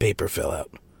piece of paper fell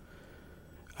out.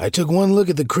 I took one look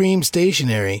at the cream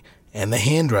stationery and the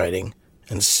handwriting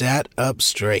and sat up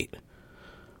straight.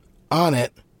 On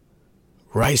it,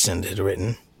 Rysand had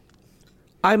written,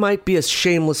 I might be a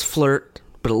shameless flirt,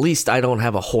 but at least I don't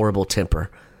have a horrible temper.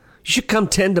 You should come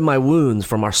tend to my wounds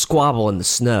from our squabble in the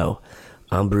snow.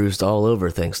 I'm bruised all over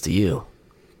thanks to you.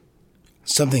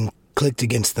 Something clicked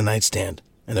against the nightstand,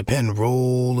 and a pen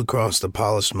rolled across the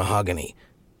polished mahogany.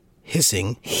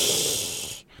 Hissing,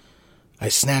 I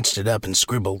snatched it up and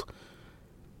scribbled,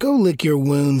 Go lick your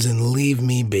wounds and leave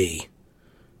me be.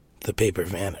 The paper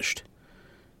vanished.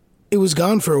 It was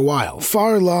gone for a while,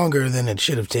 far longer than it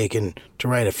should have taken to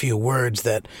write a few words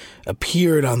that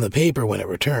appeared on the paper when it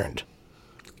returned.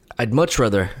 I'd much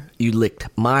rather you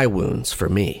licked my wounds for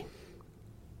me.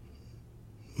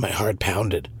 My heart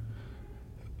pounded.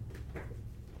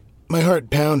 My heart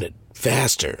pounded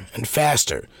faster and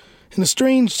faster, and a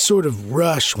strange sort of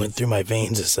rush went through my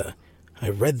veins as I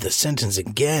read the sentence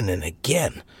again and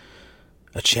again.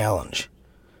 A challenge.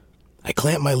 I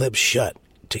clamped my lips shut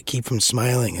to keep from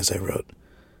smiling as I wrote,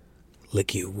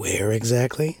 Lick you where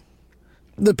exactly?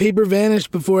 The paper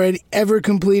vanished before I'd ever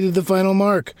completed the final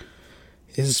mark.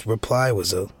 His reply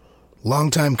was a long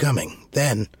time coming.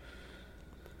 Then,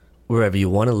 Wherever you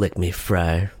want to lick me,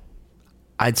 Friar.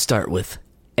 I'd start with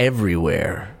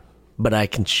everywhere, but I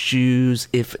can choose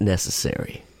if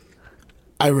necessary.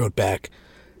 I wrote back,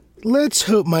 Let's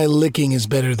hope my licking is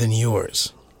better than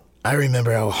yours. I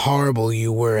remember how horrible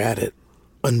you were at it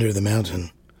under the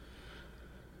mountain.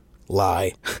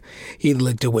 Lie. He'd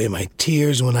licked away my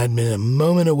tears when I'd been a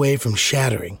moment away from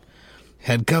shattering.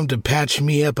 Had come to patch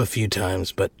me up a few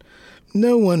times, but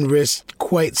no one risked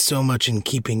quite so much in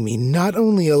keeping me not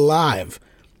only alive,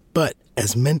 but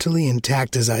as mentally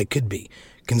intact as I could be,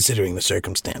 considering the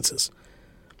circumstances.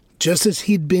 Just as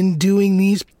he'd been doing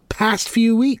these past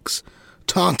few weeks,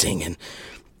 taunting and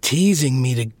teasing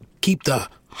me to keep the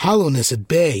hollowness at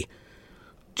bay,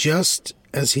 just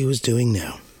as he was doing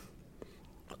now.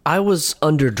 I was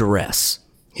under duress.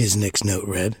 His next note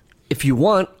read, If you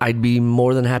want, I'd be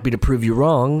more than happy to prove you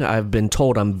wrong. I've been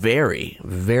told I'm very,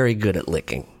 very good at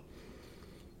licking.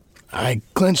 I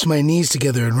clenched my knees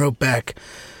together and wrote back,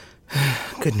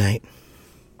 Good night.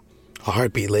 A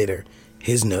heartbeat later,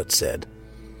 his note said,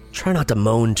 Try not to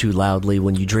moan too loudly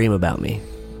when you dream about me.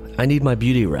 I need my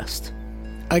beauty rest.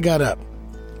 I got up,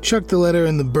 chucked the letter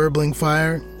in the burbling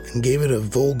fire, and gave it a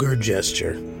vulgar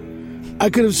gesture. I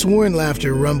could have sworn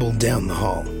laughter rumbled down the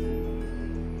hall.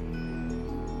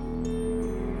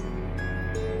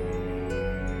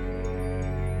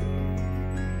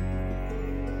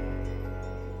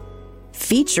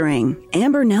 Featuring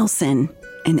Amber Nelson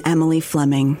and Emily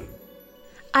Fleming.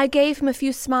 I gave him a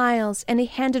few smiles, and he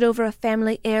handed over a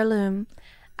family heirloom.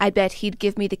 I bet he'd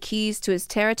give me the keys to his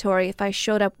territory if I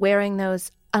showed up wearing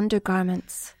those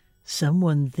undergarments.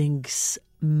 Someone thinks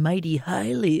mighty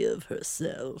highly of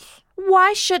herself.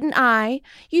 Why shouldn't I?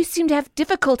 You seem to have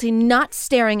difficulty not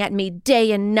staring at me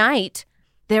day and night.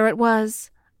 There it was,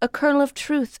 a kernel of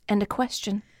truth and a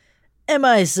question. Am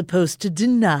I supposed to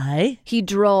deny? He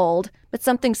drawled, but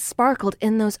something sparkled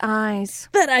in those eyes.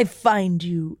 That I find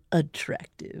you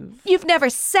attractive. You've never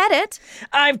said it.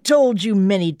 I've told you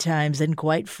many times and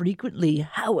quite frequently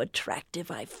how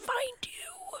attractive I find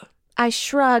you. I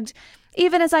shrugged,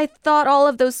 even as I thought all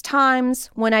of those times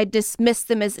when I dismissed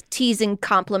them as teasing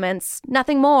compliments,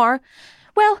 nothing more.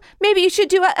 Well, maybe you should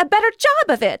do a better job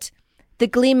of it. The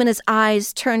gleam in his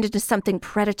eyes turned into something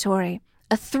predatory.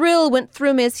 A thrill went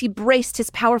through me as he braced his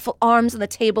powerful arms on the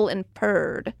table and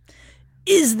purred.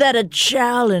 Is that a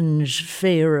challenge,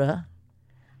 Feyre?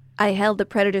 I held the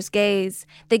predator's gaze,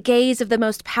 the gaze of the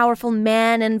most powerful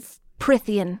man in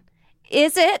Prythian.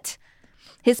 Is it?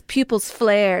 His pupils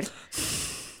flared.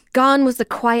 Gone was the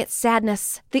quiet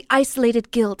sadness, the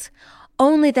isolated guilt,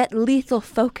 only that lethal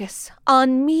focus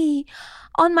on me,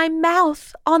 on my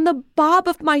mouth, on the bob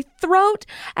of my throat.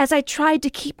 As I tried to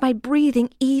keep my breathing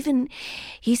even,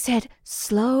 he said,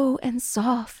 slow and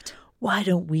soft, "Why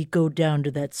don't we go down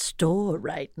to that store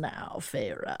right now,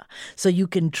 Farah, so you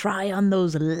can try on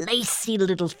those lacy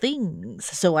little things,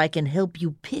 so I can help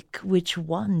you pick which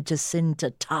one to send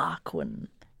to Tarquin."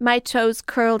 My toes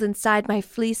curled inside my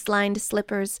fleece-lined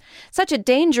slippers. Such a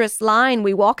dangerous line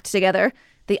we walked together.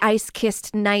 The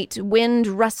ice-kissed night wind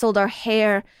rustled our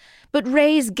hair. But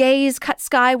Ray's gaze cut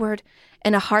skyward,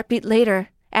 and a heartbeat later,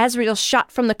 Azrael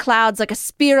shot from the clouds like a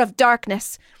spear of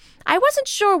darkness. I wasn't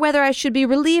sure whether I should be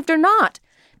relieved or not,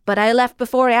 but I left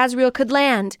before Azrael could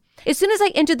land. As soon as I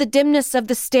entered the dimness of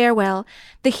the stairwell,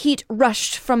 the heat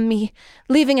rushed from me,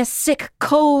 leaving a sick,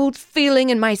 cold feeling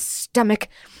in my stomach.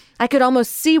 I could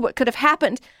almost see what could have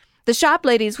happened. The shop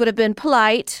ladies would have been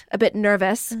polite, a bit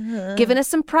nervous, given us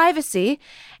some privacy,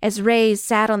 as Ray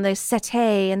sat on the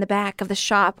settee in the back of the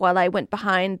shop while I went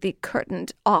behind the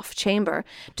curtained-off chamber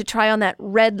to try on that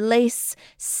red lace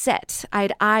set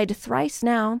I'd eyed thrice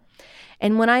now.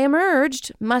 And when I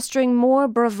emerged, mustering more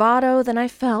bravado than I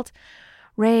felt,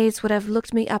 Ray's would have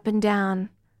looked me up and down,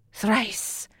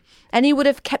 thrice, and he would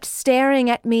have kept staring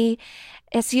at me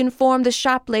as he informed the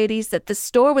shop ladies that the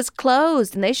store was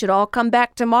closed and they should all come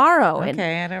back tomorrow.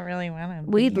 Okay, I don't really want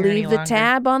to. We'd leave the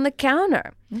tab on the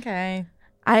counter. Okay.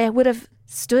 I would have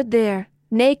stood there,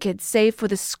 naked save for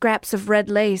the scraps of red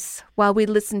lace, while we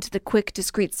listened to the quick,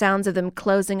 discreet sounds of them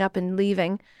closing up and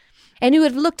leaving. And he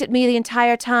would have looked at me the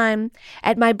entire time,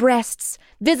 at my breasts,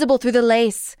 visible through the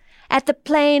lace, at the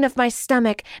plane of my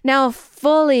stomach, now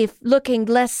fully looking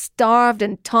less starved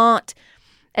and taut,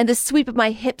 and the sweep of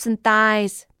my hips and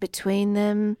thighs between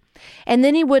them. And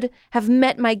then he would have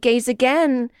met my gaze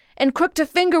again and crooked a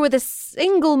finger with a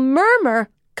single murmur,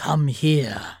 "Come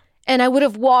here." And I would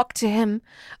have walked to him,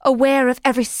 aware of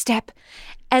every step,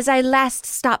 as I last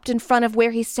stopped in front of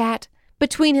where he sat,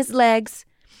 between his legs.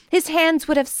 His hands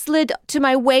would have slid to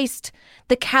my waist,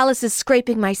 the calluses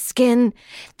scraping my skin.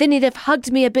 Then he'd have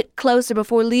hugged me a bit closer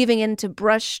before leaving in to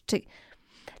brush to...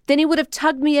 Then he would have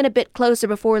tugged me in a bit closer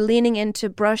before leaning in to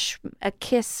brush a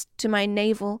kiss to my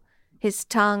navel, his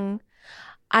tongue.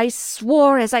 I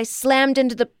swore as I slammed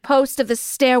into the post of the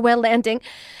stairwell landing,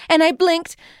 and I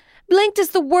blinked as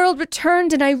the world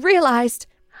returned, and I realized.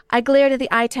 I glared at the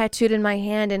eye tattooed in my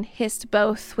hand and hissed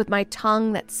both with my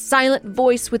tongue, that silent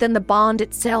voice within the bond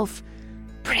itself.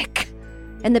 Prick!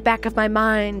 In the back of my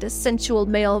mind, a sensual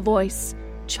male voice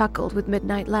chuckled with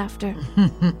midnight laughter.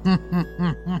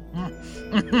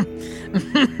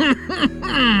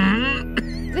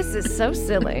 This is so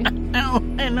silly.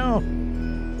 I know.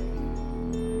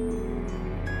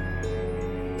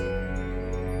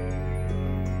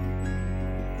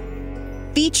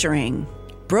 Featuring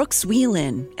Brooks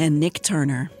Whelan and Nick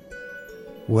Turner.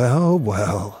 Well,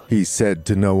 well, he said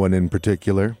to no one in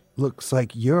particular. Looks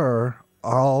like you're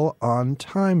all on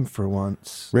time for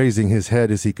once. Raising his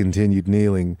head as he continued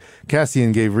kneeling,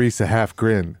 Cassian gave Rhys a half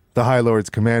grin, the High Lord's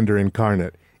commander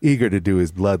incarnate, eager to do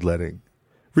his bloodletting.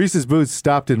 Rhys's boots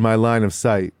stopped in my line of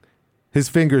sight. His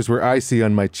fingers were icy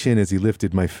on my chin as he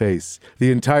lifted my face.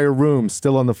 The entire room,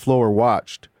 still on the floor,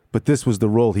 watched. But this was the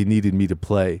role he needed me to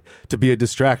play, to be a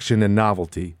distraction and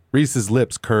novelty. Rhys's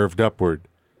lips curved upward.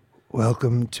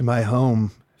 Welcome to my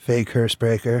home, fake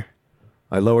hearsebreaker.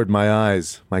 I lowered my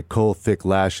eyes, my coal thick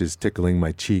lashes tickling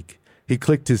my cheek. He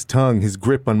clicked his tongue, his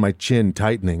grip on my chin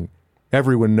tightening.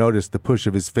 Everyone noticed the push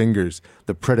of his fingers,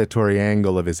 the predatory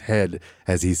angle of his head,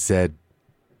 as he said,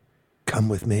 "Come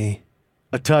with me."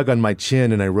 A tug on my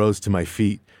chin and I rose to my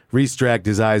feet. Rhys dragged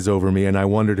his eyes over me and I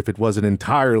wondered if it wasn't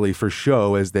entirely for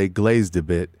show as they glazed a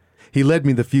bit. He led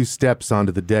me the few steps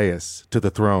onto the dais, to the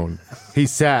throne. He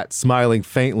sat, smiling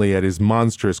faintly at his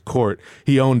monstrous court.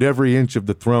 He owned every inch of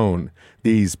the throne.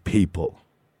 These people.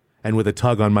 And with a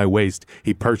tug on my waist,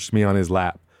 he perched me on his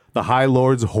lap. The High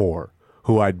Lord's whore,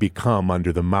 who I'd become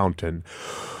under the mountain.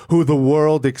 Who the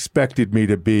world expected me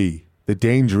to be. The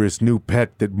dangerous new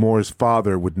pet that Moore's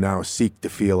father would now seek to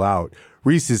feel out.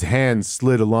 Rhys's hand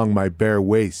slid along my bare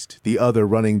waist, the other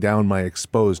running down my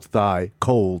exposed thigh,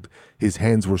 cold. His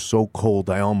hands were so cold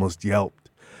I almost yelped.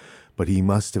 But he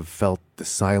must have felt the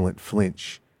silent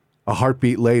flinch. A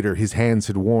heartbeat later, his hands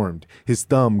had warmed. His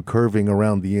thumb, curving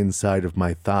around the inside of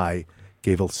my thigh,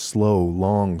 gave a slow,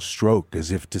 long stroke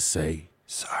as if to say,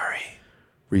 "Sorry."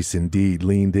 Rhys indeed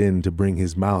leaned in to bring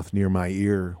his mouth near my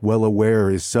ear, well aware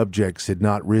his subjects had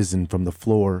not risen from the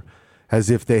floor, as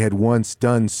if they had once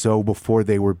done so before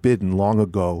they were bidden long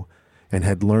ago, and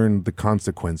had learned the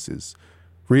consequences.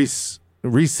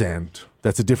 Rhysand,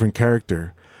 that's a different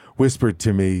character, whispered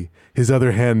to me, his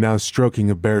other hand now stroking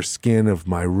a bare skin of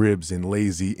my ribs in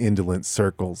lazy, indolent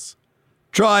circles.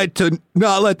 Try to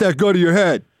not let that go to your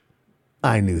head.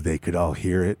 I knew they could all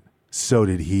hear it. So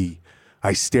did he.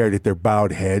 I stared at their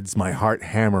bowed heads, my heart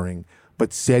hammering,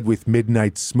 but said with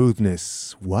midnight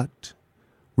smoothness, "What?"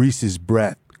 Rhys's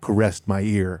breath caressed my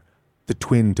ear, the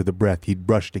twin to the breath he'd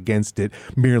brushed against it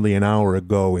merely an hour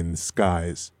ago in the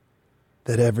skies.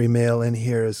 That every male in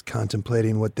here is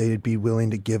contemplating what they'd be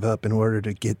willing to give up in order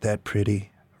to get that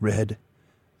pretty, red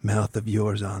mouth of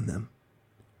yours on them.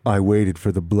 I waited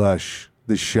for the blush,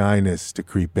 the shyness to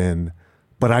creep in.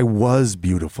 But I was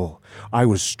beautiful. I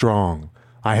was strong.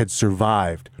 I had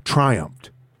survived,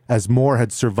 triumphed, as more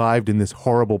had survived in this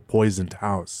horrible poisoned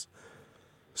house.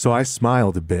 So I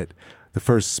smiled a bit, the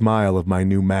first smile of my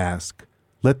new mask.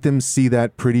 Let them see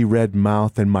that pretty red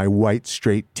mouth and my white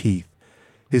straight teeth.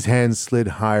 His hand slid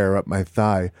higher up my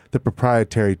thigh, the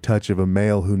proprietary touch of a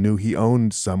male who knew he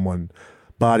owned someone,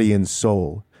 body and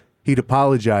soul. He'd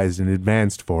apologized in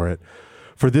advance for it.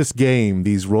 For this game,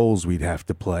 these roles we'd have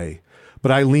to play.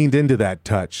 But I leaned into that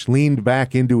touch, leaned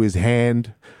back into his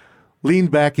hand,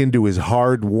 leaned back into his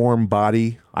hard, warm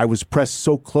body. I was pressed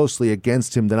so closely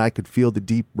against him that I could feel the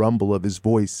deep rumble of his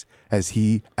voice as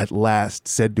he, at last,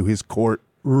 said to his court,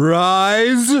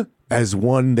 "Rise!" As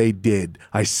one they did.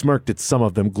 I smirked at some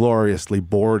of them, gloriously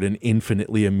bored and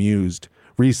infinitely amused.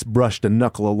 Rhys brushed a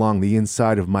knuckle along the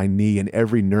inside of my knee, and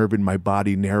every nerve in my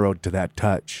body narrowed to that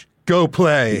touch. "Go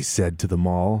play," he said to them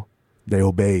all. They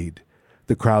obeyed.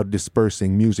 The crowd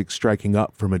dispersing, music striking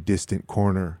up from a distant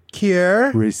corner.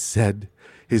 "Kier?" Rhys said,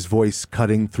 his voice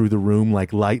cutting through the room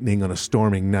like lightning on a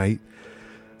storming night.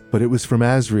 But it was from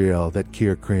Azrael that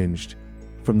Kier cringed,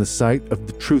 from the sight of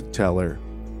the truth-teller.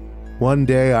 One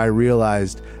day I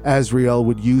realized Azrael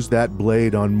would use that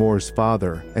blade on Moore's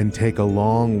father and take a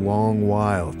long, long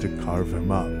while to carve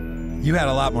him up. You had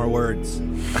a lot more words.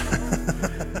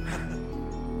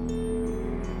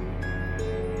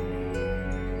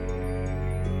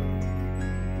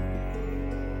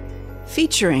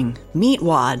 Featuring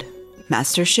Meatwad,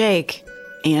 Master Shake,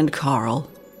 and Carl.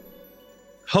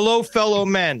 Hello, fellow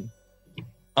men.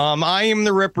 I am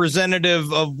the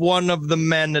representative of one of the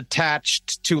men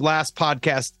attached to last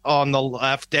podcast on the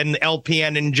left and the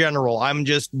LPN in general. I'm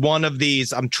just one of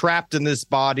these. I'm trapped in this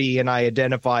body and I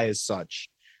identify as such.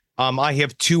 I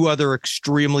have two other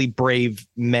extremely brave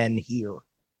men here.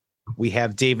 We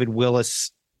have David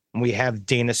Willis and we have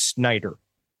Dana Snyder,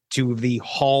 two of the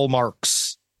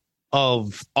hallmarks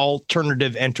of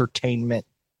alternative entertainment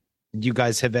you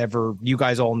guys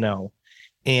all know.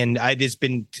 And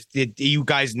you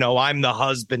guys know I'm the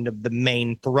husband of the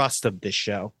main thrust of this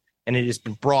show. And it has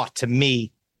been brought to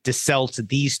me to sell to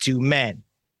these two men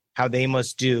how they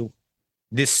must do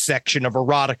this section of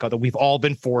erotica that we've all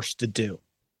been forced to do.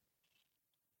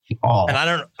 Oh. And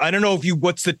I don't know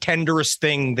what's the tenderest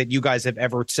thing that you guys have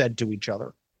ever said to each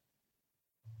other.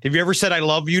 Have you ever said I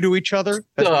love you to each other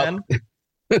as men?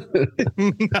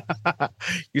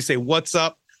 You say, what's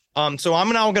up? So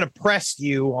I'm now going to press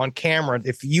you on camera.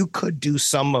 If you could do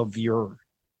some of your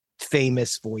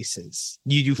famous voices,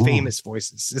 you do famous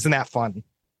voices. Isn't that fun?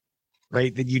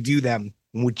 Right? That you do them.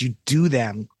 Would you do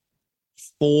them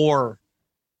for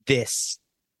this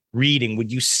reading?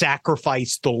 Would you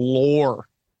sacrifice the lore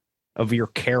of your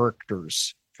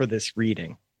characters for this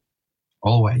reading?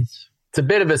 Always. It's a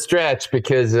bit of a stretch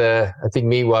because I think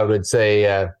Meatwad would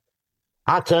say,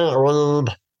 I can't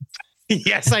read.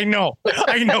 Yes, I know.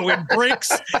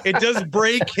 It does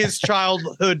break his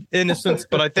childhood innocence,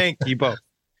 but I thank you both.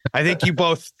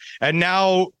 And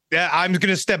now I'm going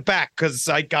to step back because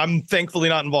I'm thankfully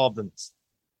not involved in this.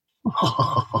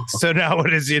 So now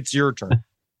it's your turn.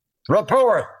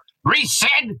 Report. Rhys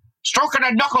said, stroking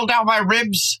a knuckle down my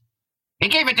ribs. He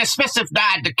gave a dismissive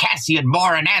nod to Cassian,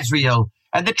 Moore, and Azrael,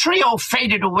 and the trio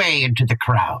faded away into the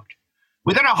crowd.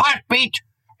 Within a heartbeat,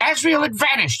 Azrael had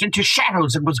vanished into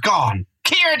shadows and was gone.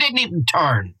 Kier didn't even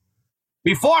turn.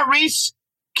 Before Rhys,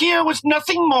 Kier was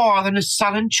nothing more than a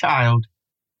sullen child.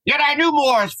 Yet I knew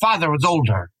Moore's father was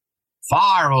older,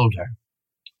 far older.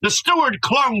 The steward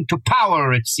clung to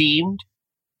power, it seemed.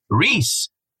 Rhys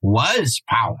was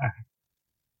power.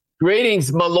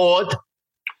 Greetings, my lord,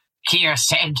 Kier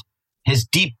said, his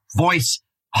deep voice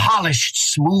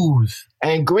polished smooth.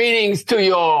 And greetings to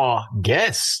your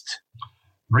guest.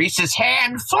 Rhys's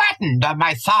hand flattened on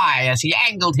my thigh as he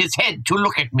angled his head to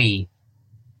look at me.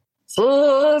 She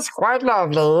is quite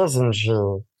lovely, isn't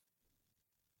she?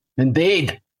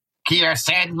 Indeed, Kier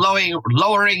said,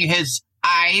 lowering his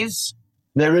eyes.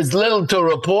 There is little to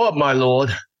report, my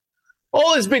lord.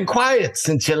 All has been quiet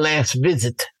since your last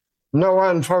visit. No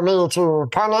one for me to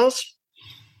punish?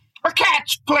 A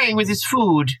cat's playing with his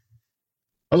food.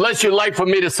 Unless you'd like for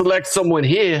me to select someone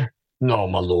here. No,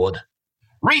 my lord.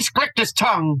 Reese clicked his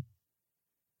tongue.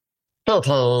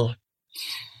 Okay.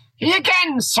 He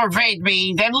again surveyed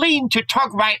me, then leaned to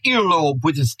tug my earlobe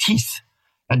with his teeth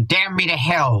and damn me to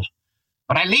hell.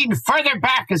 But I leaned further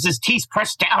back as his teeth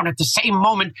pressed down. At the same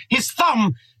moment, his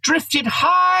thumb drifted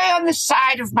high on the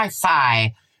side of my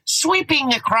thigh,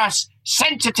 sweeping across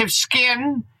sensitive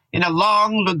skin in a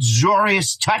long,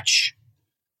 luxurious touch.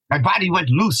 My body went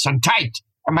loose and tight,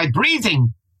 and my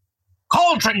breathing.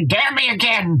 Cauldron, dare me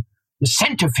again. The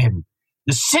scent of him,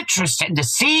 the citrus and the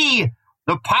sea,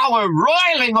 the power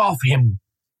roiling off him.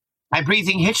 My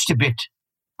breathing hitched a bit.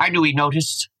 I knew he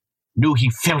noticed, knew he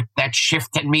felt that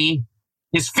shift in me.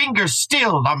 His fingers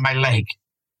stilled on my leg.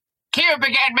 Kier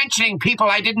began mentioning people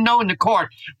I didn't know in the court,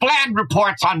 bland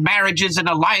reports on marriages and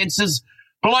alliances,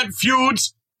 blood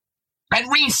feuds,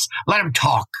 and Reese let him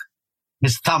talk.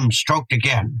 His thumb stroked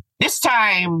again, this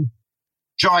time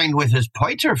joined with his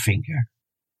pointer finger.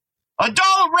 A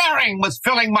dull raring was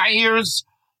filling my ears,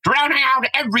 drowning out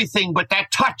everything but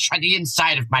that touch on the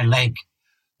inside of my leg.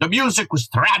 The music was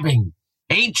throbbing,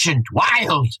 ancient,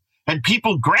 wild, and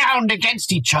people ground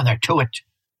against each other to it.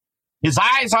 His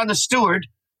eyes on the steward,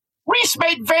 Reese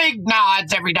made vague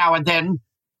nods every now and then,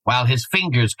 while his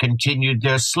fingers continued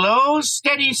their slow,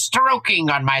 steady stroking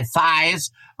on my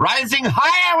thighs, rising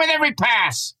higher with every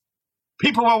pass.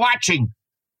 People were watching,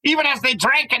 even as they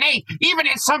drank and ate, even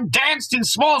as some danced in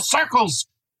small circles.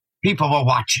 People were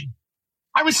watching.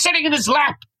 I was sitting in his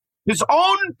lap, his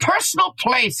own personal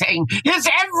plaything, his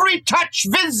every touch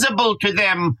visible to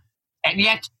them, and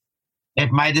yet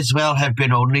it might as well have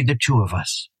been only the two of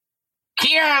us.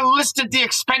 Kier listed the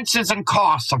expenses and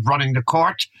costs of running the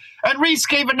court, and Reese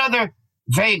gave another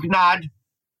vague nod.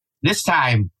 This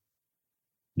time,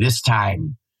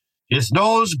 his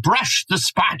nose brushed the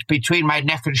spot between my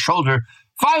neck and shoulder,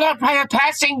 followed by a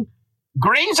passing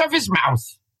graze of his mouth.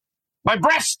 My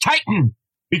breasts tightened,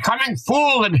 becoming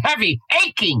full and heavy,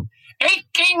 aching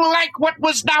like what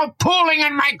was now pooling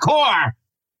in my core.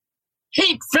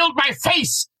 Heat filled my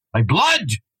face, my blood.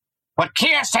 But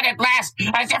Kier said at last,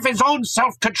 as if his own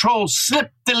self-control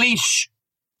slipped the leash.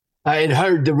 I had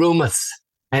heard the rumors,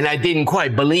 and I didn't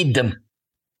quite believe them.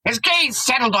 His gaze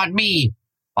settled on me,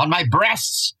 on my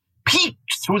breasts,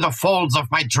 peeped through the folds of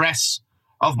my dress,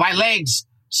 of my legs,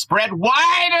 spread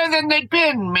wider than they'd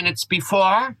been minutes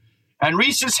before, and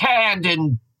Reese's hand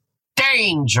in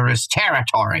dangerous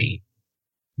territory.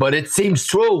 But it seems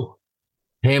true.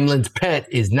 Hamlin's pet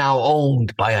is now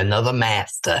owned by another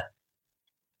master.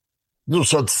 You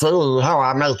should see how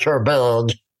I make her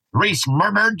big, Reese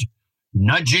murmured,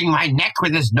 nudging my neck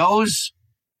with his nose.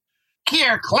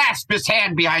 Kier clasped his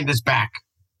hand behind his back.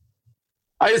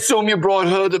 I assume you brought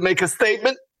her to make a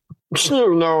statement?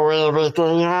 You know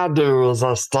everything I do is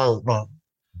a statement.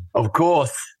 Of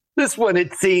course. This one,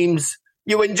 it seems,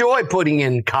 you enjoy putting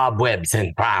in cobwebs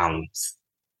and crowns.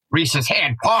 Reese's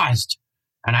hand paused,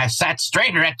 and I sat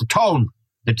straighter at the tone,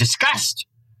 the disgust.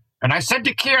 And I said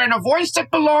to Kier in a voice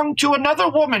that belonged to another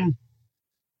woman,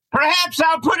 "Perhaps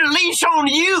I'll put a leash on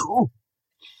you."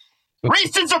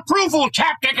 Reese's approval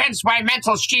tapped against my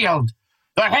mental shield,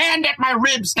 the hand at my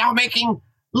ribs now making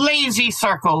lazy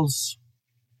circles.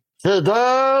 He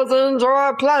does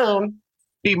enjoy playing,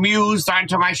 he mused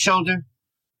onto my shoulder.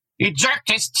 He jerked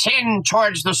his chin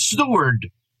towards the steward.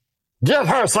 Give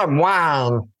her some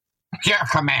wine. Your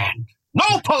command.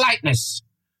 No politeness.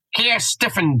 Kier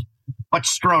stiffened, but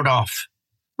strode off.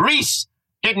 Reese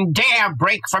didn't dare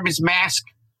break from his mask,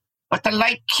 but the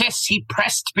light kiss he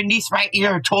pressed beneath my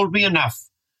ear told me enough.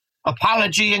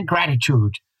 Apology and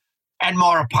gratitude, and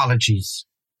more apologies.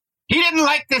 He didn't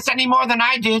like this any more than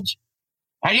I did,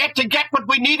 and yet to get what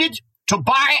we needed, to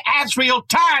buy Asriel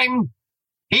time,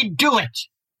 he'd do it.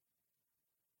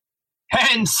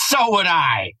 And so would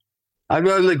I.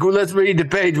 Let's read the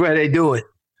page where they do it.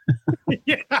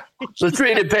 Yeah. Let's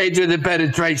read the page of the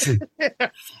penetration.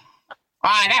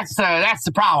 That's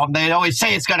the problem. They always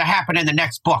say it's going to happen in the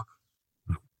next book.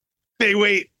 They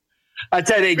wait.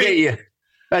 That's how they get you.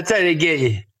 That's how they get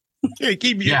you. They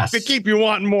keep you. Yes. They keep you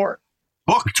wanting more.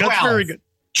 Book 12. That's very good.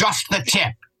 Just the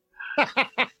tip.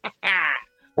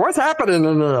 What's happening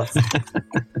in this?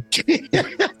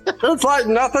 It's like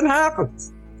nothing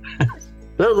happens.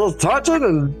 They're just touching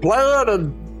and playing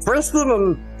and twisting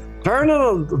and turning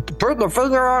and putting a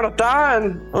finger on a thigh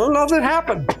and nothing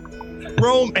happened.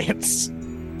 Romance.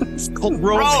 It's called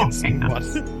romance.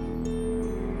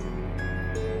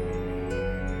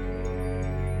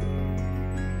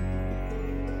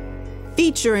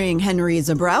 Featuring Henry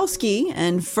Zabrowski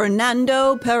and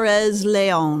Fernando Perez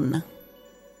Leon.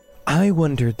 I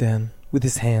wondered then, with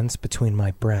his hands between my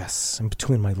breasts and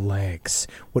between my legs,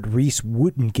 what Reese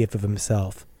wouldn't give of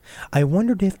himself. I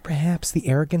wondered if perhaps the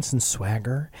arrogance and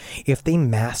swagger, if they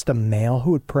masked a male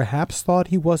who had perhaps thought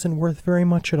he wasn't worth very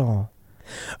much at all.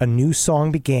 A new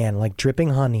song began like dripping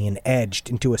honey and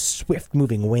edged into a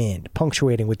swift-moving wind,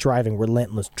 punctuating with driving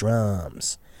relentless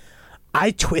drums.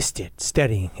 I twisted,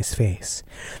 studying his face.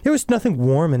 There was nothing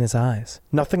warm in his eyes,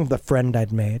 nothing of the friend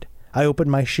I'd made. I opened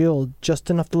my shield just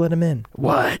enough to let him in.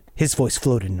 What? His voice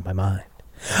floated into my mind.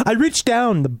 I reached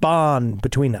down the bond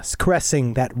between us,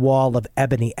 caressing that wall of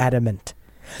ebony adamant.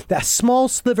 That small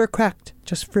sliver cracked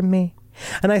just for me.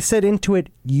 And I said into it,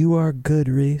 "You are good,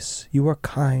 Reese. You are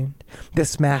kind.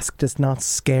 This mask does not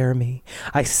scare me.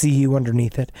 I see you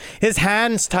underneath it." His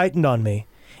hands tightened on me.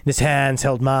 His hands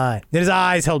held mine. His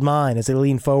eyes held mine as he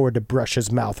leaned forward to brush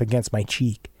his mouth against my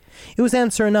cheek. It was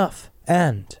answer enough,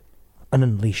 and an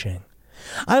unleashing.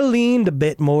 I leaned a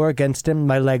bit more against him,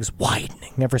 my legs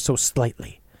widening ever so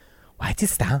slightly. "Why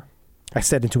didst thou?" I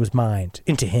said into his mind,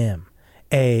 into him.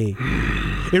 It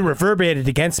reverberated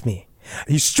against me.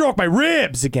 He stroked my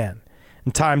ribs again,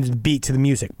 and timed the beat to the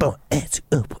music.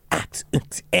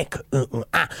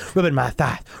 Rubbing my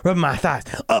thighs,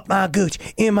 up my gooch,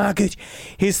 in my gooch.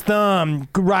 His thumb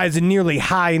rising nearly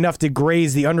high enough to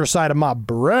graze the underside of my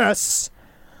breasts.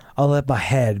 I let my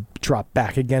head drop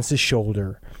back against his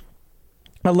shoulder.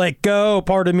 I let go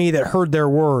part of me that heard their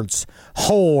words.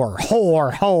 Whore,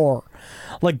 whore, whore.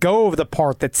 Let go of the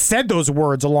part that said those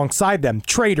words alongside them.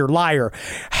 Traitor, liar,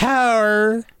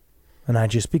 whore. And I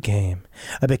just became.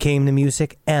 I became the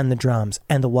music and the drums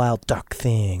and the wild dark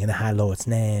thing in the High Lord's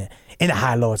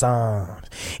arms.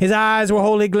 His eyes were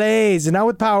wholly glazed, and not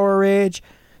with power or rage.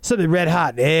 Something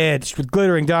red-hot and edged with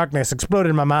glittering darkness exploded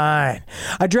in my mind.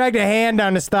 I dragged a hand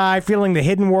down his thigh, feeling the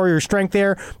hidden warrior strength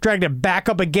there, dragged it back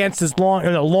up against his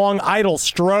long idle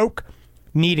stroke,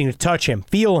 needing to touch him,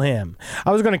 feel him.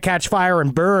 I was going to catch fire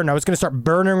and burn. I was going to start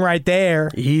burning right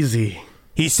there. Easy,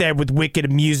 he said with wicked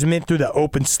amusement through the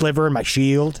open sliver in my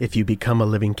shield. If you become a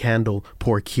living candle,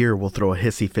 poor Kier will throw a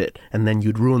hissy fit, and then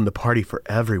you'd ruin the party for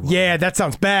everyone. Yeah, that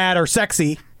sounds bad or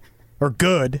sexy or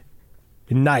good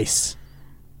and nice.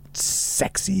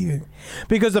 Sexy.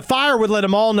 Because the fire would let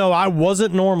them all know I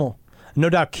wasn't normal. No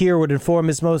doubt Kier would inform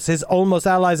his almost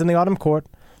allies in the Autumn Court.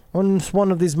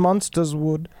 One of these monsters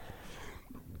would.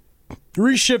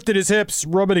 Reese shifted his hips,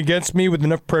 rubbing against me with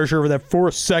enough pressure over that for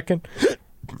a second.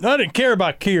 I didn't care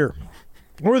about Kier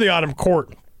or the Autumn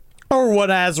Court or what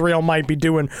Azrael might be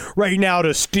doing right now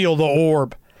to steal the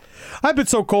orb. I've been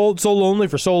so cold, so lonely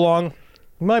for so long.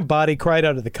 My body cried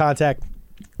out at the contact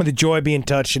with the joy being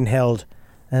touched and held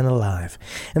and alive.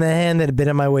 And the hand that had been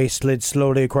at my waist slid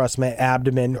slowly across my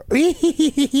abdomen,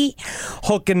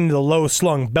 hooking the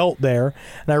low-slung belt there,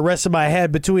 and I rested my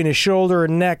head between his shoulder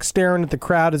and neck, staring at the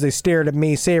crowd as they stared at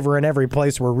me, savoring every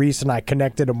place where Reese and I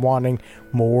connected and wanting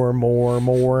more and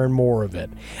more of it.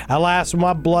 At last,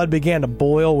 my blood began to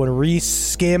boil when Reese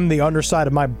skimmed the underside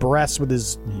of my breast with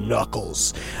his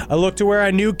knuckles. I looked to where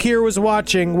I knew Kier was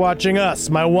watching us,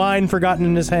 my wine forgotten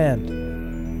in his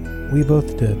hand. We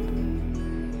both did.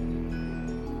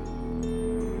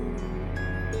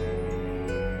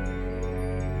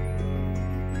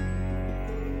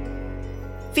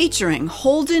 Featuring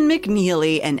Holden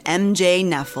McNeely and MJ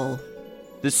Neffel.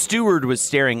 The steward was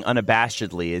staring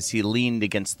unabashedly as he leaned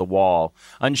against the wall,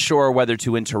 unsure whether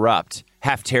to interrupt,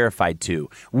 half terrified to.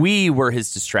 We were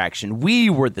his distraction. We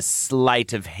were the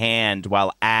sleight of hand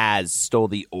while Az stole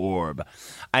the orb.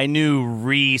 I knew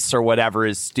Reese, or whatever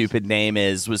his stupid name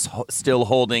is, was still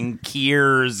holding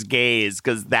Kier's gaze,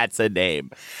 because that's a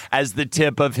name. As the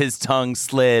tip of his tongue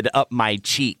slid up my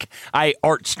cheek, I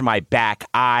arched my back,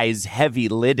 eyes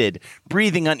heavy-lidded,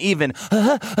 breathing uneven.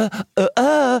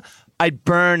 I'd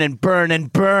burn and burn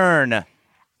and burn.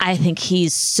 I think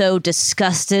he's so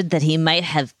disgusted that he might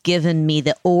have given me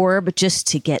the orb just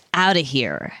to get out of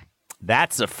here.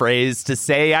 That's a phrase to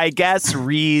say, I guess,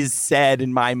 Reese said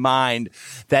in my mind,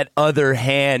 that other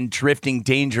hand drifting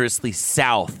dangerously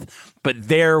south. But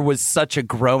there was such a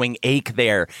growing ache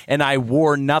there, and I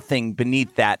wore nothing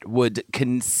beneath that would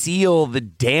conceal the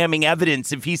damning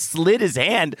evidence if he slid his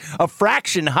hand a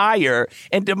fraction higher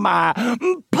into my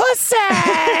pussy.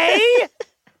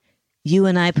 You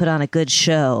and I put on a good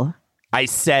show, I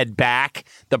said back.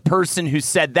 The person who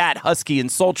said that, husky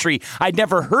and sultry, I'd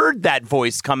never heard that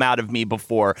voice come out of me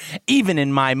before, even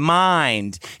in my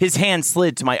mind. His hand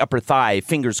slid to my upper thigh,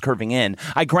 fingers curving in.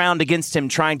 I ground against him,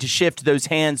 trying to shift those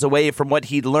hands away from what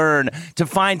he'd learned, to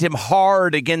find him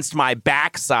hard against my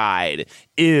backside.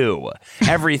 Ew.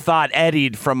 Every thought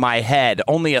eddied from my head.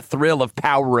 Only a thrill of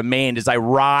power remained as I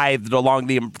writhed along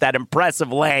that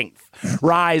impressive length.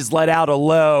 Rise let out a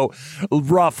low,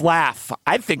 rough laugh.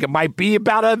 I think it might be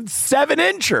about a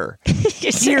 7-incher.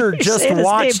 Here just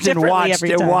watched and watched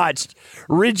and watched.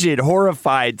 Rigid,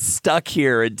 horrified, stuck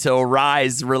here until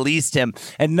Rise released him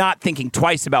and not thinking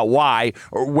twice about why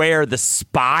or where the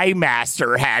spy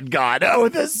master had gone. Oh,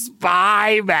 the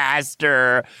spy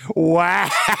master. Wow.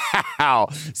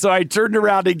 So I turned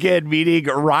around again, meeting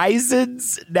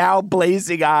Risen's now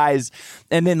blazing eyes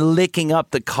and then licking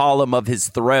up the column of his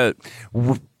throat.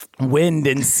 Wind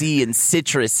and sea and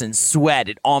citrus and sweat,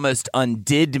 it almost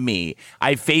undid me.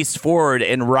 I faced forward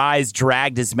and Rise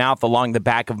dragged his mouth along the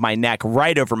back of my neck,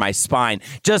 right over my spine,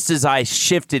 just as I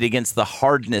shifted against the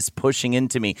hardness pushing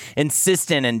into me,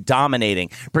 insistent and dominating,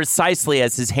 precisely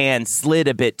as his hand slid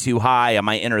a bit too high on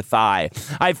my inner thigh.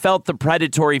 I felt the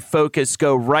predatory focus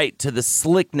go right to the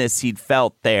slickness he'd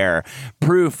felt there,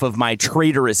 proof of my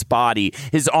traitorous body,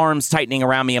 his arms tightening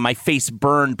around me and my face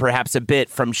burned perhaps a bit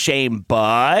from shame,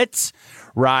 but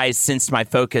Rise sensed my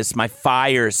focus, my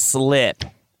fire slip.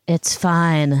 It's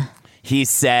fine, he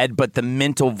said, but the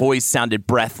mental voice sounded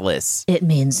breathless. It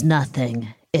means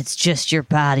nothing. It's just your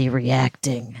body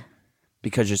reacting.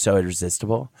 Because you're so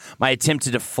irresistible? My attempt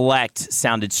to deflect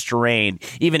sounded strained,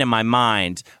 even in my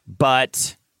mind,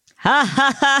 but... Ha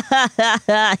ha ha ha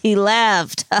ha! He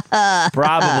laughed.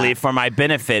 Probably for my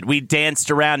benefit. We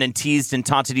danced around and teased and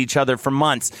taunted each other for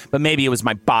months, but maybe it was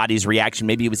my body's reaction.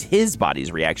 Maybe it was his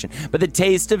body's reaction. But the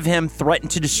taste of him threatened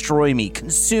to destroy me,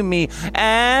 consume me,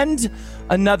 and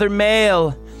another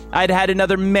male. I'd had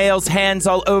another male's hands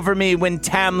all over me when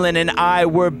Tamlin and I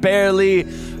were barely...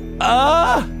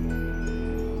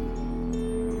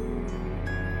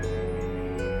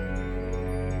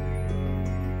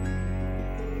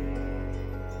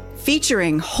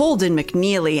 Featuring Holden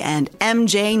McNeely and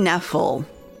MJ Neffel.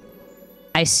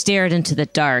 I stared into the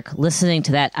dark, listening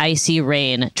to that icy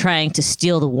rain, trying to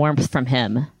steal the warmth from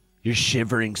him. You're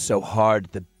shivering so hard,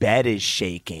 the bed is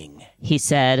shaking, he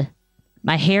said.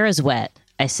 My hair is wet,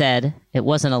 I said. It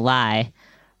wasn't a lie.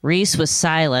 Reese was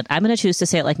silent. I'm going to choose to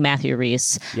say it like Matthew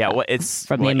Reese. Yeah, well, it's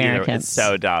from The Americans. It's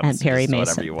so dumb. And Perry Mason.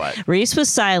 Whatever you want. Reese was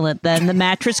silent. Then the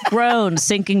mattress groaned,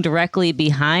 sinking directly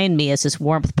behind me as his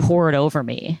warmth poured over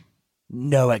me.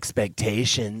 No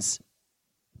expectations,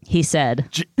 he said.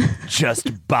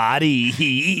 Just body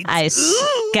heat. I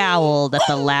scowled at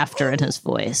the laughter in his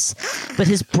voice, but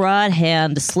his broad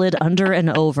hand slid under and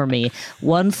over me,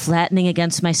 one flattening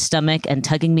against my stomach and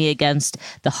tugging me against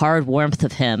the hard warmth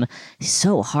of him. He's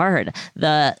so hard.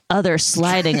 The other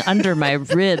sliding under my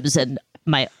ribs and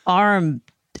my arms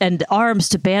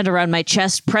to band around my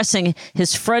chest, pressing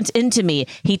his front into me.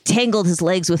 He tangled his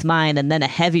legs with mine, and then a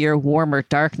heavier, warmer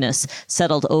darkness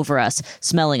settled over us,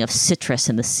 smelling of citrus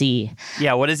in the sea.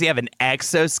 Yeah, what does he have, an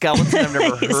exoskeleton? I've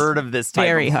never heard of this type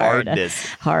very of hard, hardness.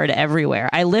 Hard everywhere.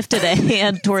 I lifted a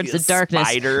hand towards the darkness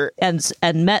spider?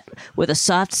 and met with a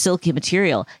soft, silky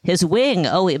material. His wing,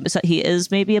 he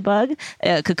is maybe a bug,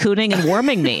 cocooning and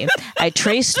warming me. I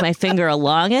traced my finger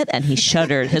along it, and he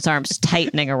shuddered, his arms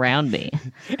tightening around me.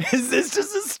 Is this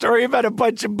just a story about a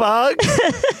bunch of bugs?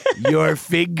 Your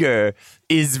finger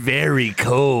is very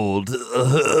cold.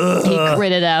 He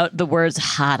gritted out, the words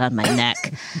hot on my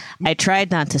neck. I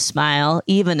tried not to smile,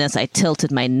 even as I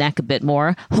tilted my neck a bit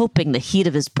more, hoping the heat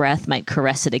of his breath might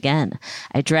caress it again.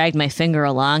 I dragged my finger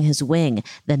along his wing,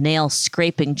 the nail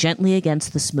scraping gently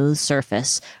against the smooth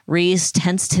surface. Reese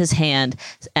tensed his hand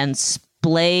and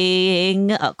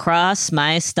splaying across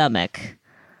my stomach.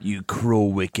 You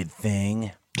cruel, wicked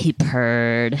thing. He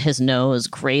purred, his nose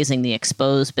grazing the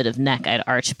exposed bit of neck I'd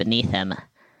arched beneath him.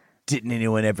 Didn't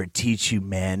anyone ever teach you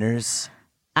manners?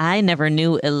 I never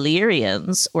knew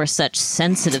Illyrians were such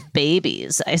sensitive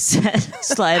babies, I said,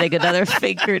 sliding another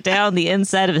finger down the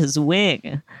inside of his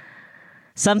wing.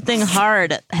 Something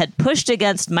hard had pushed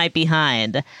against my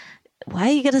behind. Why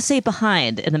are you going to say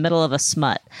behind in the middle of a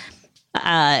smut?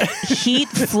 Heat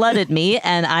flooded me,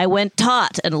 and I went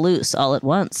taut and loose all at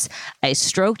once. I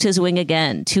stroked his wing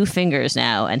again, 2 fingers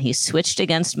now, and he switched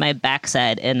against my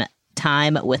backside in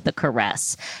time with the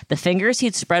caress. The fingers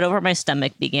he'd spread over my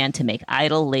stomach began to make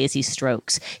idle, lazy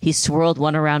strokes. He swirled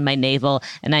one around my navel,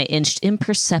 and I inched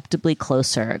imperceptibly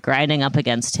closer, grinding up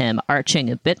against him, arching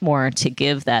a bit more to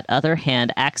give that other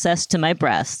hand access to my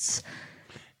breasts.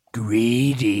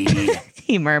 Greedy,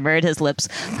 he murmured, his lips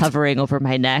hovering over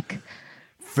my neck.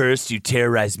 First you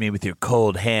terrorized me with your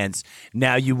cold hands.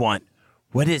 Now you want...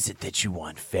 What is it that you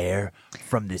want, Fair?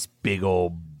 From this big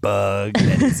old bug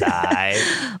inside.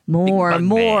 More.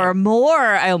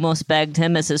 I almost begged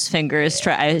him as his fingers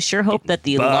try. I sure hope that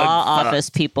the Bug law fuck. office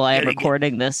people I am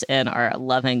recording this in are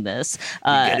loving this.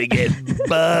 You're gonna get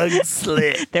bug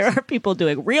slit. There are people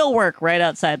doing real work right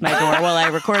outside my door while I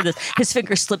record this. His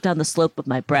fingers slipped down the slope of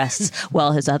my breasts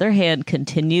while his other hand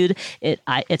continued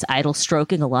its idle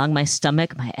stroking along my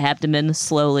stomach, my abdomen,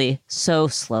 slowly, so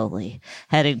slowly,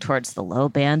 heading towards the low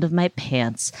band of my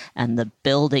pants and the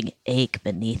building ache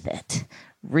beneath it.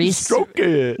 Stroke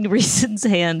it. Reason's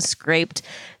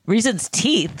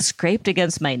teeth scraped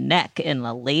against my neck in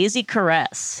a lazy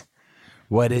caress.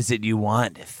 What is it you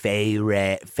want? Fairy?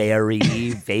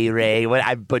 What?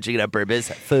 I'm butchering it on purpose.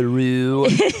 Faru.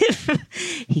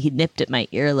 He nipped at my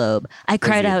earlobe. I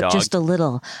cried out just a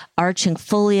little, arching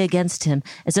fully against him,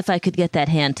 as if I could get that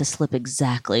hand to slip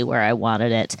exactly where I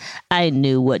wanted it. I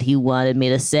knew what he wanted me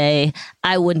to say.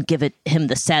 I wouldn't give him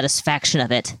the satisfaction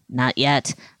of it. Not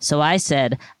yet. So I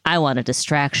said, I want a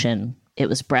distraction. It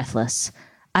was breathless.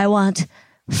 I want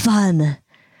fun.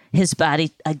 His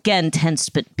body again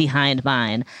tensed behind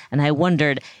mine, and I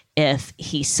wondered if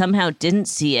he somehow didn't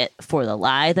see it for the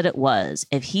lie that it was,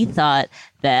 if he thought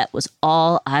that was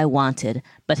all I wanted,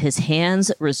 but his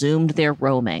hands resumed their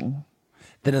roaming.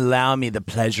 Then allow me the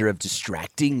pleasure of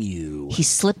distracting you. He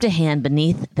slipped a hand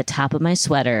beneath the top of my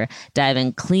sweater,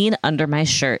 diving clean under my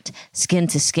shirt. Skin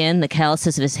to skin, the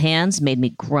calluses of his hands made me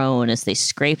groan as they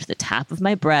scraped the top of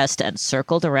my breast and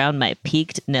circled around my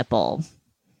peaked nipple.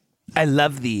 I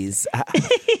love these.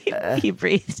 He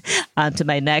breathed onto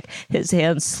my neck, his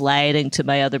hands sliding to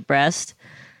my other breast.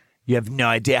 You have no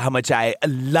idea how much I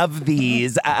love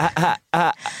these. I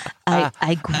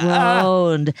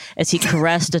groaned as he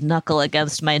caressed a knuckle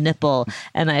against my nipple,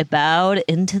 and I bowed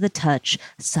into the touch,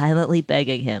 silently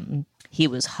begging him. He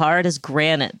was hard as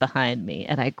granite behind me,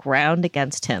 and I ground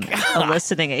against him,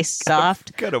 eliciting a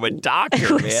soft... Go to a doctor,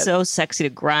 It was man. so sexy to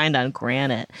grind on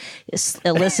granite,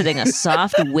 eliciting a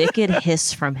soft, wicked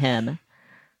hiss from him.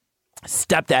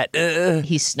 Stop that.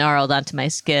 He snarled onto my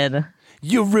skin.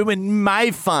 You ruined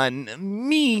my fun.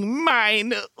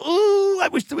 Mine. Ooh, I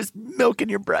wish there was milk in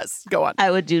your breasts. Go on. I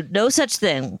would do no such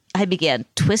thing. I began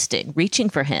twisting,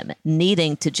 reaching for him,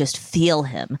 needing to just feel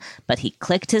him. But he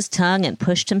clicked his tongue and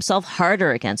pushed himself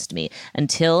harder against me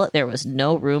until there was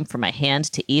no room for my hand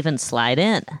to even slide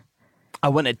in. I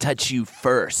want to touch you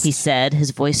first, he said,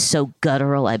 his voice so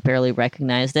guttural I barely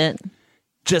recognized it.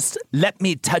 Just let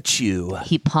me touch you.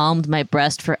 He palmed my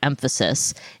breast for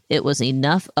emphasis. It was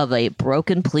enough of a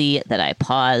broken plea that I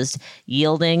paused,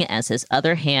 yielding as his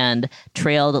other hand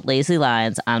trailed lazy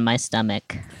lines on my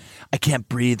stomach. I can't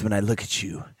breathe when I look at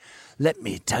you. Let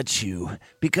me touch you,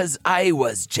 because I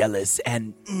was jealous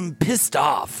and pissed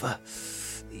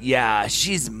off. Yeah,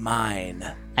 she's mine.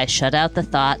 I shut out the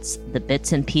thoughts, the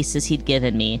bits and pieces he'd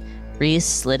given me. Reese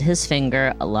slid his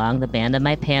finger along the band of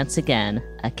my pants again,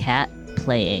 a cat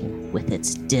playing with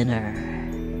its dinner.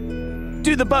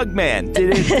 Do the bug man.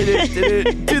 Do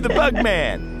the bug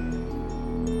man.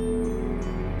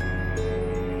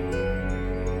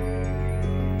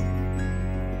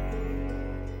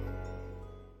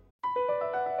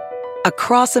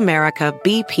 Across America,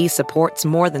 BP supports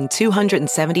more than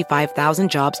 275,000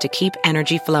 jobs to keep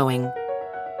energy flowing.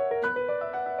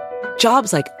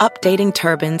 Jobs like updating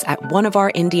turbines at one of our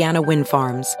Indiana wind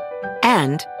farms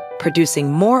and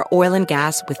producing more oil and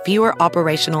gas with fewer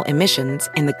operational emissions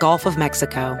in the Gulf of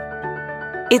Mexico.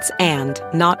 It's and,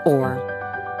 not or.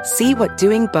 See what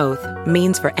doing both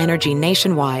means for energy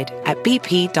nationwide at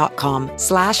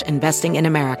bp.com/investing in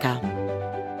America.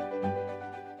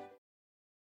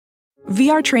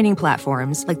 VR training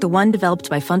platforms, like the one developed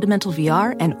by Fundamental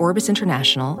VR and Orbis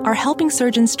International, are helping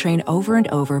surgeons train over and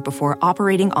over before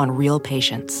operating on real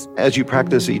patients. As you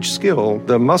practice each skill,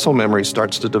 the muscle memory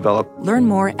starts to develop. Learn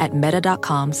more at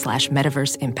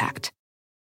meta.com/metaverseimpact.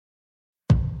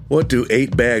 What do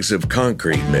 8 bags of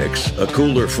concrete mix, a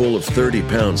cooler full of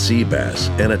 30-pound sea bass,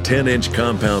 and a 10-inch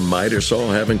compound miter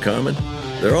saw have in common?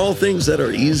 They're all things that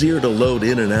are easier to load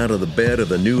in and out of the bed of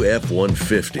the new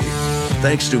F-150.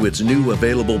 Thanks to its new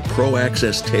available Pro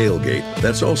Access tailgate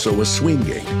that's also a swing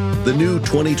gate. The new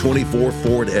 2024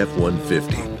 Ford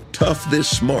F-150. Tough this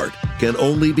smart can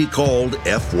only be called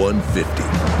F-150.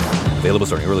 Available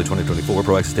starting early 2024.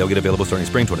 Pro Access tailgate available starting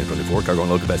spring 2024. Cargo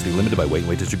and load capacity limited by weight and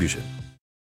weight distribution.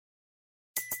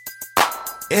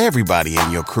 Everybody in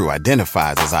your crew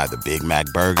identifies as either Big Mac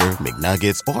Burger,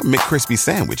 McNuggets, or McCrispy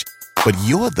Sandwich. But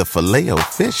you're the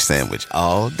Filet-O-Fish Sandwich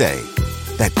all day.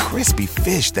 That crispy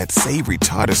fish, that savory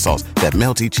tartar sauce, that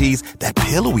melty cheese, that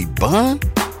pillowy bun.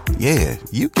 Yeah,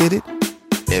 you get it.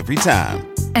 Every time.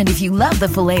 And if you love the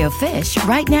Filet-O-Fish,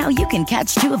 right now you can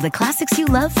catch 2 of the classics you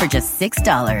love for just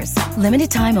 $6.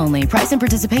 Limited time only. Price and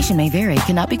participation may vary.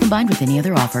 Cannot be combined with any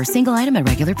other offer. Single item at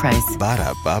regular price.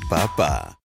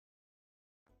 Ba-da-ba-ba-ba.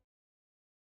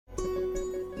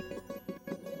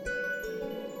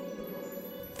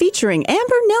 Featuring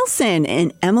Amber Nelson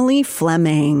and Emily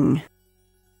Fleming.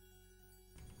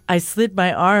 I slid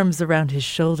my arms around his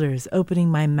shoulders, opening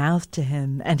my mouth to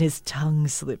him, and his tongue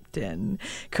slipped in,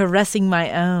 caressing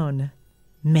my own.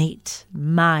 Mate,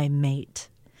 my mate.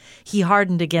 He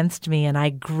hardened against me, and I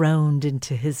groaned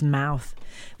into his mouth.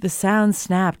 The sound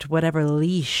snapped whatever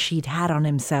leash he'd had on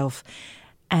himself,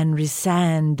 and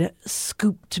Rysand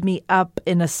scooped me up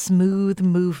in a smooth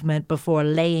movement before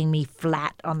laying me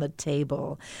flat on the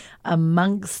table,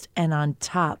 amongst and on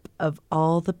top of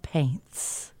all the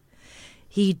paints.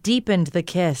 He deepened the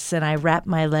kiss, and I wrapped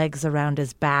my legs around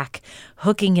his back,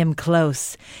 hooking him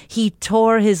close. He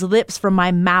tore his lips from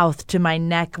my mouth to my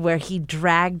neck, where he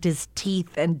dragged his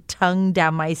teeth and tongue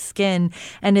down my skin,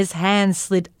 and his hand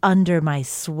slid under my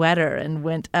sweater and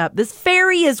went up. This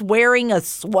fairy is wearing a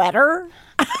sweater?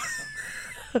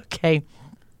 Okay.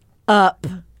 Up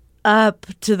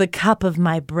to the cup of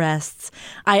my breasts.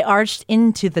 I arched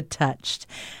into the touch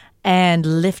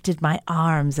and lifted my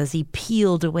arms as he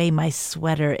peeled away my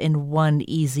sweater in one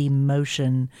easy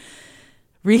motion.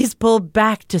 Rhys pulled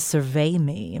back to survey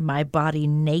me, my body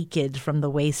naked from the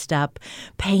waist up,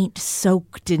 paint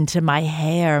soaked into my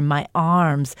hair, my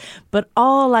arms, but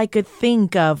all I could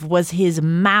think of was his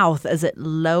mouth as it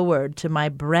lowered to my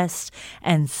breast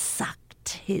and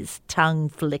sucked, his tongue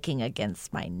flicking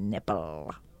against my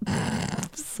nipple.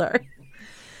 Sorry.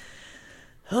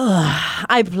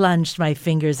 I plunged my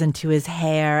fingers into his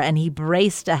hair, and he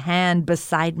braced a hand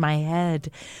beside my head,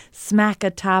 smack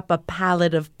atop a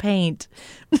palette of paint.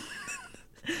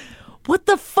 What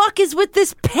the fuck is with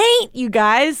this paint, you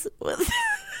guys?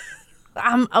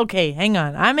 Okay, hang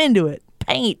on. I'm into it.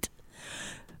 Paint.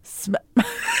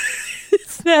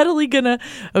 Is Natalie gonna...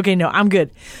 Okay, no, I'm good.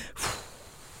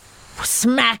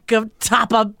 Smack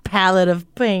atop a palette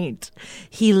of paint.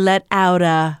 He let out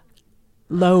a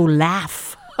low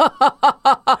laugh.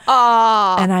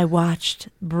 And I watched,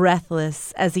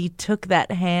 breathless, as he took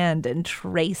that hand and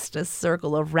traced a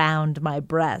circle around my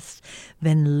breast,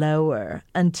 then lower,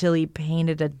 until he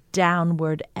painted a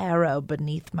downward arrow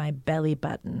beneath my belly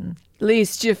button.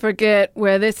 Least you forget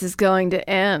where this is going to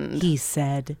end, he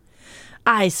said.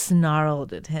 I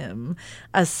snarled at him,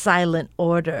 a silent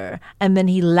order, and then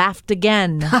he laughed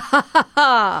again,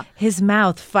 his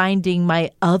mouth finding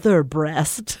my other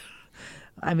breast.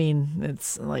 I mean,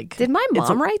 it's like... Did my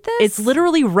mom write this? It's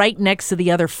literally right next to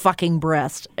the other fucking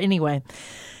breast. Anyway,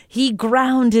 he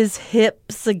ground his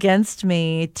hips against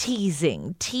me,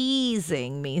 teasing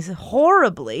me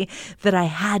horribly that I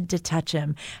had to touch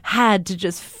him, had to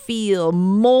just feel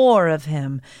more of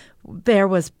him. There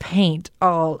was paint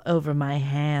all over my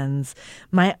hands,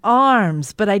 my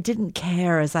arms, but I didn't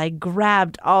care as I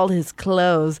grabbed all his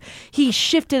clothes. He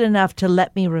shifted enough to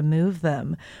let me remove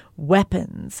them.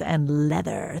 Weapons and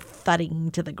leather thudding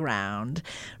to the ground,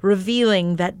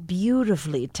 revealing that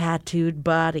beautifully tattooed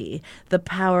body, the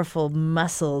powerful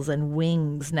muscles and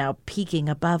wings now peeking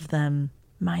above them.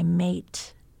 My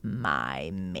mate.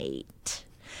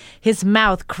 His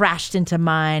mouth crashed into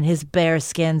mine, his bare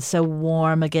skin so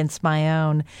warm against my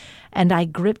own, and I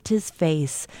gripped his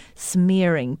face,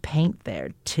 smearing paint there,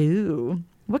 too.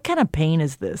 What kind of paint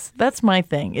is this? That's my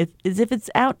thing. It's if it's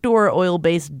outdoor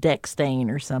oil-based deck stain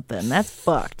or something. That's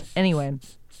fucked. Anyway,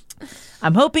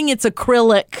 I'm hoping it's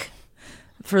acrylic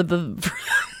for the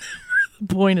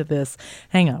point of this.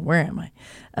 Hang on, where am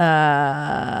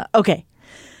I? Okay.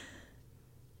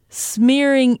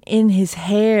 Smearing in his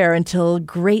hair until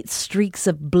great streaks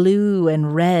of blue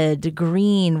and red,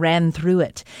 green ran through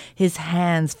it. His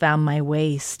hands found my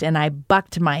waist, and I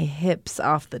bucked my hips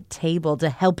off the table to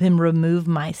help him remove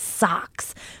my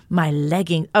socks, my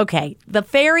leggings. Okay, the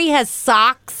fairy has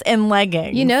socks and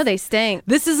leggings. You know they stink.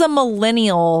 This is a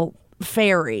millennial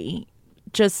fairy.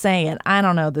 Just saying. I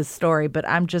don't know this story, but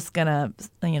I'm just gonna,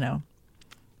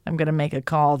 I'm going to make a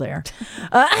call there.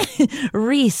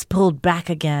 Rhys pulled back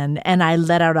again, and I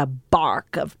let out a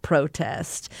bark of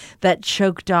protest that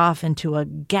choked off into a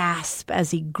gasp as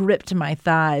he gripped my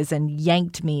thighs and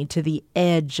yanked me to the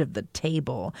edge of the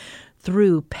table.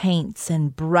 Threw paints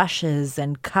and brushes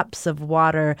and cups of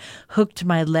water, hooked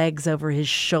my legs over his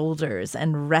shoulders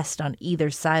and rest on either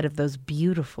side of those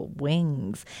beautiful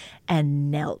wings,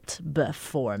 and knelt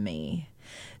before me.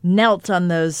 knelt on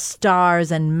those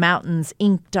stars and mountains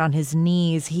inked on his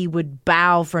knees. He would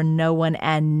bow for no one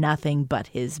and nothing but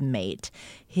his mate,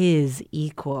 his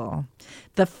equal.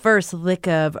 The first lick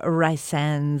of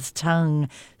Raisan's tongue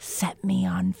set me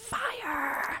on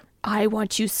fire. I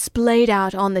want you splayed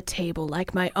out on the table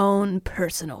like my own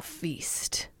personal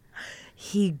feast.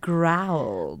 He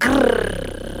growled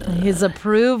his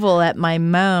approval at my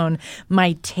moan,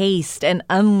 my taste, and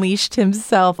unleashed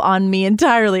himself on me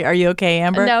entirely. Are you okay,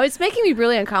 Amber? No, it's making me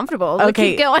really uncomfortable.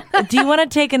 Okay. Keep going. Do you want to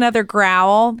take another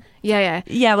growl? Yeah.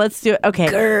 Yeah, let's do it. Okay.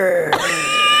 Grr.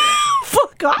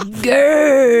 Fuck off.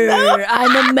 Grr.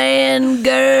 I'm a man.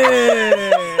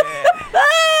 Grr.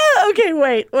 Okay,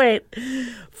 wait.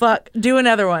 Fuck. Do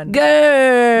another one.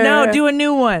 Grr. No, do a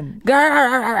new one.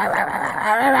 Grr.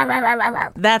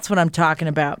 That's what I'm talking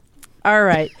about. All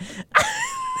right.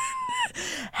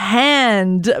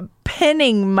 Hand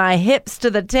pinning my hips to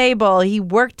the table, he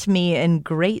worked me in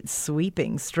great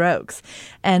sweeping strokes.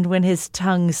 And when his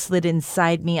tongue slid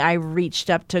inside me, I reached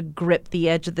up to grip the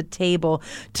edge of the table,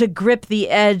 to grip the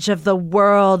edge of the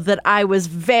world that I was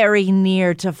very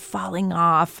near to falling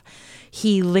off.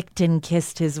 He licked and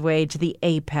kissed his way to the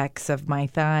apex of my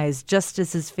thighs, just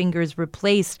as his fingers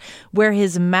replaced where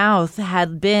his mouth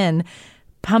had been,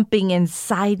 pumping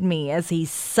inside me as he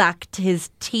sucked, his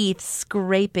teeth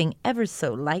scraping ever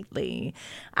so lightly.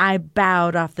 I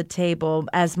bowed off the table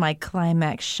as my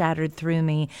climax shattered through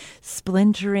me,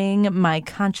 splintering my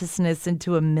consciousness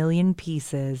into a million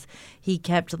pieces. He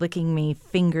kept licking me,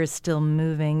 fingers still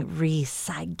moving. Reese,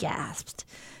 I gasped.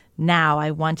 Now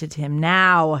I wanted him,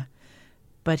 now.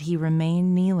 But he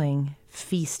remained kneeling,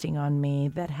 feasting on me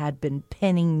that had been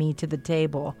pinning me to the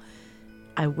table.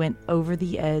 I went over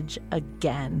the edge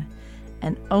again,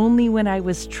 and only when I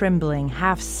was trembling,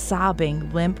 half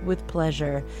sobbing, limp with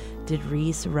pleasure, did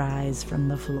Reese rise from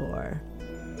the floor.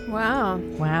 Wow.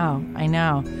 Wow, I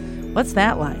know. What's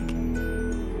that like?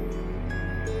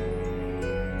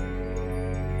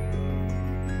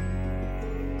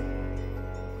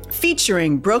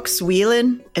 Featuring Brooks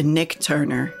Whelan and Nick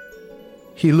Turner.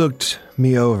 He looked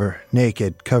me over,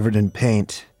 naked, covered in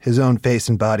paint, his own face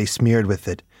and body smeared with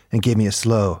it, and gave me a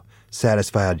slow,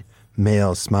 satisfied,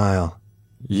 male smile.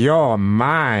 You're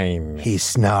mine, he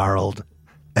snarled,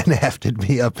 and hefted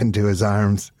me up into his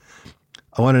arms.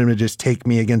 I wanted him to just take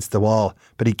me against the wall,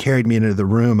 but he carried me into the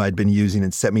room I'd been using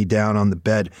and set me down on the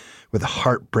bed with a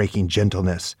heartbreaking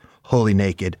gentleness. Wholly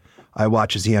naked, I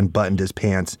watched as he unbuttoned his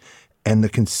pants, and the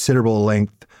considerable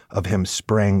length of him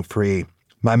sprang free.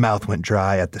 My mouth went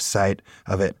dry at the sight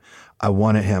of it. I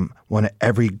wanted him, wanted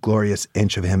every glorious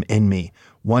inch of him in me,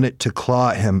 wanted to claw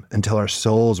at him until our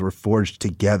souls were forged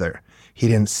together. He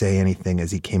didn't say anything as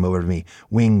he came over to me,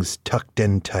 wings tucked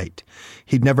in tight.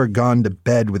 He'd never gone to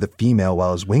bed with a female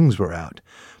while his wings were out,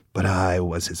 but I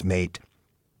was his mate.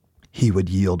 He would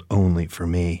yield only for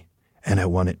me, and I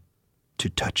wanted to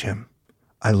touch him.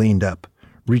 I leaned up,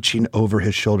 reaching over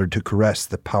his shoulder to caress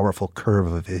the powerful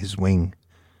curve of his wing.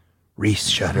 Reese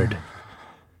shuddered,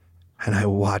 and I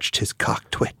watched his cock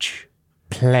twitch.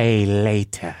 Play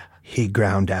later, he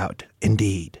ground out,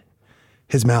 indeed.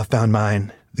 His mouth found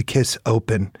mine, the kiss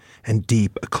open and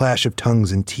deep, a clash of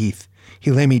tongues and teeth. He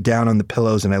lay me down on the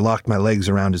pillows, and I locked my legs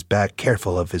around his back,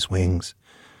 careful of his wings.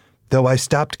 Though I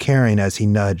stopped caring as he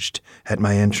nudged at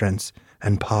my entrance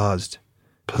and paused.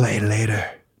 Play later,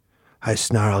 I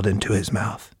snarled into his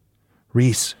mouth.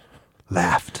 Reese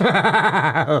laughed in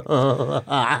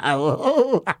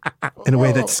a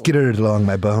way that skittered along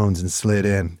my bones and slid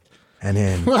in and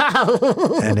in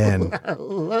and in.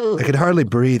 I could hardly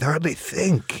breathe, hardly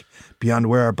think beyond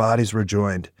where our bodies were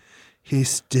joined. He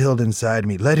stilled inside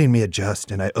me, letting me adjust,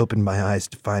 and I opened my eyes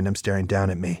to find him staring down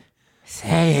at me.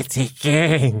 Say it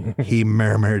again, he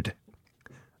murmured.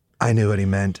 I knew what he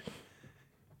meant.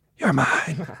 You're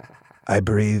mine, I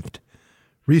breathed.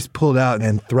 Reese pulled out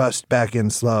and thrust back in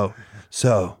slow.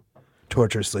 So,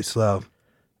 torturously slow.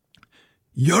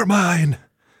 You're mine,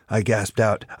 I gasped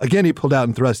out. Again he pulled out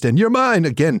and thrust in. You're mine!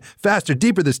 Again, faster,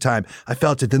 deeper this time. I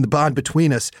felt it in the bond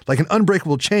between us, like an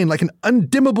unbreakable chain, like an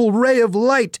undimmable ray of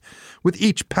light. With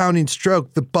each pounding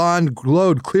stroke, the bond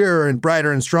glowed clearer and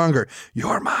brighter and stronger.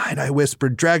 You're mine, I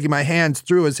whispered, dragging my hands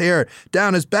through his hair,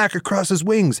 down his back, across his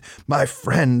wings. My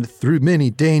friend through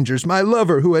many dangers, my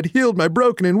lover who had healed my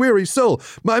broken and weary soul,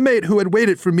 my mate who had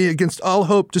waited for me against all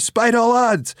hope, despite all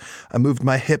odds. I moved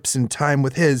my hips in time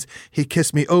with his. He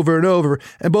kissed me over and over,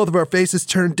 and both of our faces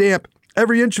turned damp.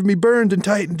 Every inch of me burned and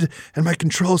tightened, and my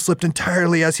control slipped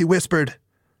entirely as he whispered,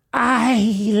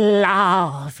 I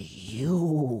love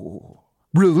you.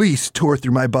 Release tore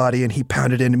through my body, and he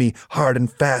pounded into me hard and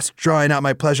fast, drawing out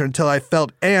my pleasure until I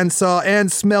felt and saw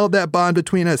and smelled that bond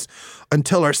between us,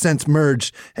 until our scents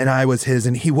merged, and I was his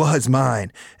and he was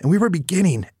mine, and we were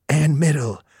beginning and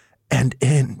middle and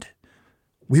end.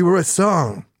 We were a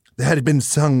song that had been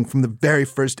sung from the very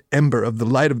first ember of the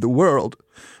light of the world.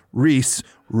 Reese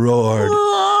roared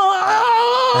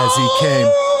as he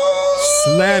came,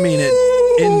 slamming it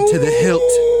into the hilt.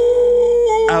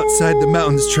 Outside, the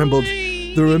mountains trembled,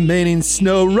 the remaining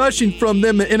snow rushing from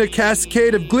them in a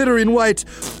cascade of glittering white,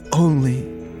 only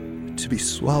to be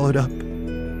swallowed up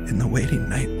in the waiting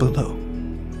night below.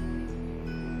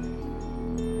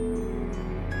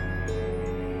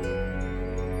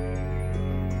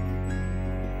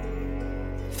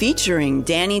 Featuring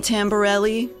Danny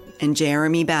Tamborelli and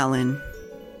Jeremy Ballin.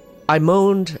 I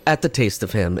moaned at the taste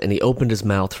of him, and he opened his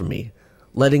mouth for me,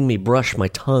 letting me brush my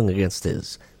tongue against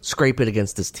his, scrape it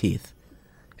against his teeth.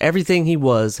 Everything he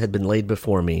was had been laid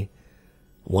before me.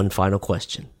 One final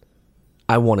question.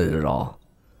 I wanted it all.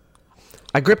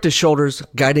 I gripped his shoulders,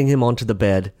 guiding him onto the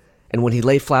bed, and when he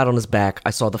lay flat on his back,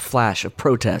 I saw the flash of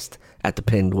protest at the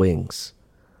pinned wings.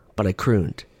 But I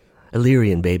crooned,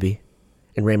 "Illyrian, baby,"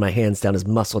 and ran my hands down his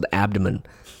muscled abdomen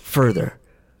further.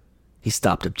 He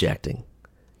stopped objecting.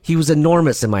 He was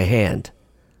enormous in my hand.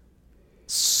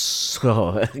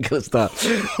 So, I gotta stop.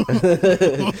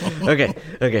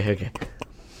 Okay.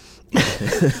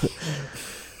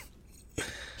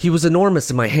 He was enormous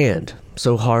in my hand,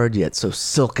 so hard yet so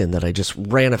silken that I just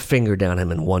ran a finger down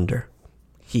him in wonder.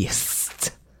 He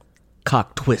hissed.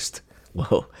 Cock twist.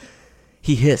 Whoa.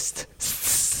 He hissed.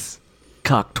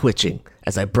 Cock twitching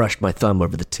as I brushed my thumb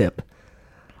over the tip.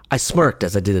 I smirked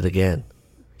as I did it again.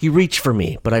 He reached for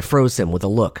me, but I froze him with a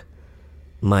look.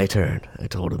 "My turn," I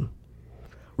told him.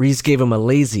 Reese gave him a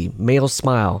lazy, male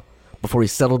smile before he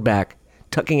settled back,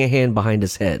 tucking a hand behind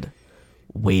his head,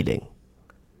 waiting.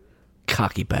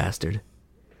 Cocky bastard.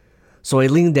 So I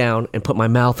leaned down and put my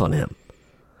mouth on him.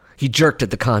 He jerked at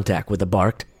the contact with a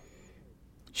barked,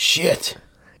 "Shit,"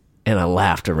 and I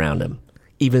laughed around him,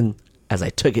 even as I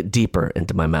took it deeper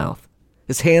into my mouth.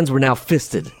 His hands were now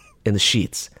fisted in the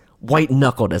sheets,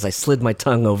 white-knuckled as I slid my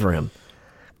tongue over him,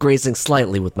 grazing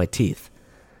slightly with my teeth.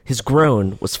 His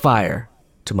groan was fire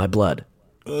to my blood.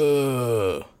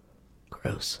 Ugh.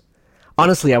 Gross.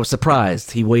 Honestly, I was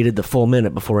surprised he waited the full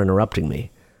minute before interrupting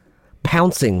me.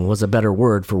 Pouncing was a better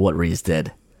word for what Reese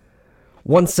did.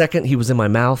 1 second he was in my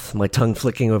mouth, my tongue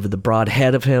flicking over the broad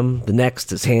head of him. The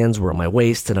next, his hands were on my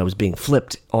waist and I was being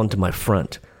flipped onto my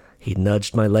front. He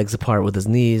nudged my legs apart with his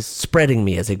knees, spreading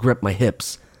me as he gripped my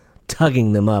hips,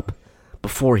 tugging them up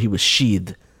before he was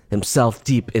sheathed himself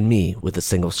deep in me with a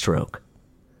single stroke.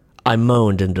 I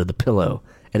moaned into the pillow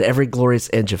at every glorious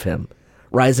edge of him,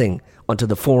 rising onto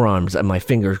the forearms and my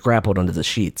fingers grappled onto the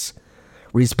sheets.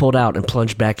 Reese pulled out and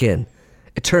plunged back in,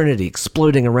 eternity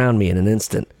exploding around me in an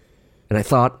instant, and I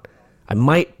thought I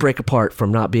might break apart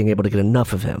from not being able to get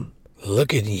enough of him.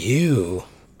 "Look at you,"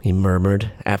 he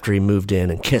murmured after he moved in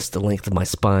and kissed the length of my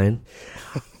spine.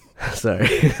 Sorry,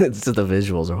 it's just the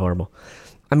visuals are horrible.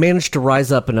 I managed to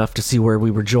rise up enough to see where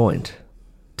we were joined,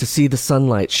 to see the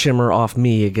sunlight shimmer off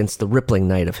me against the rippling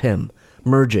night of him,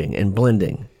 merging and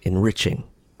blending, enriching.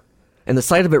 And the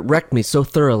sight of it wrecked me so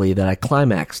thoroughly that I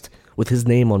climaxed with his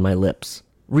name on my lips.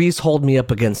 Reese hauled me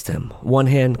up against him, one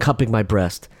hand cupping my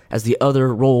breast, as the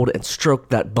other rolled and stroked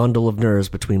that bundle of nerves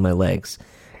between my legs.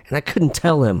 And I couldn't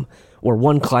tell him where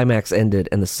one climax ended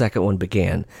and the second one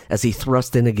began, as he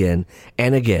thrust in again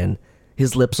and again,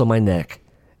 his lips on my neck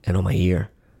and on my ear.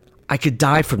 I could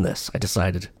die from this, I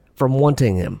decided, from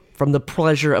wanting him, from the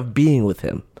pleasure of being with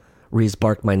him. Reese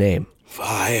barked my name.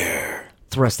 "Fire,"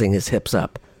 thrusting his hips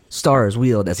up. Stars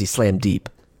wheeled as he slammed deep.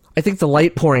 I think the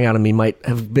light pouring out of me might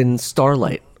have been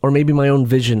starlight, or maybe my own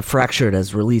vision fractured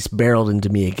as Release barreled into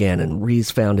me again, and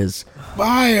Reese found his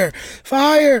 "Fire!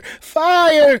 Fire!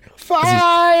 Fire!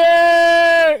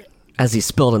 Fire!" as he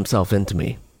spilled himself into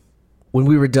me. When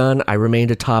we were done, I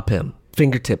remained atop him,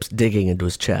 fingertips digging into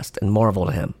his chest, and marveled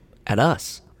at him, at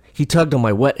us. He tugged on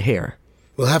my wet hair.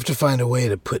 "We'll have to find a way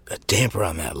to put a damper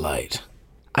on that light."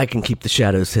 "I can keep the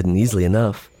shadows hidden easily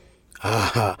enough."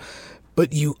 "Aha.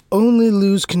 But you only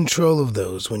lose control of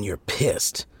those when you're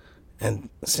pissed. And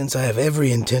since I have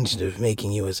every intention of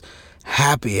making you as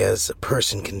happy as a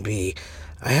person can be,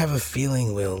 I have a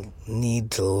feeling we'll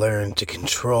need to learn to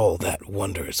control that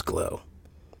wondrous glow."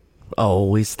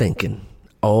 Always thinking,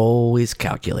 always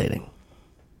calculating.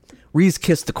 Reese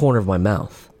kissed the corner of my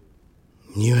mouth.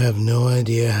 "You have no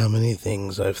idea how many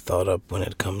things I've thought up when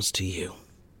it comes to you."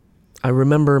 I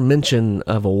remember mention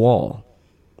of a wall.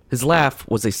 His laugh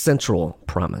was a sensual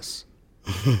promise.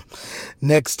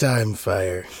 Next time,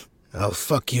 Fire, I'll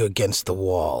fuck you against the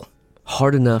wall.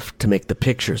 Hard enough to make the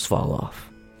pictures fall off.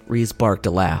 Reese barked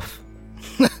a laugh.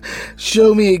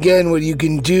 Show me again what you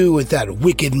can do with that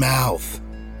wicked mouth.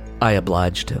 I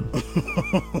obliged him.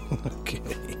 Okay.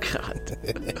 God.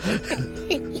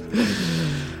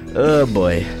 Oh,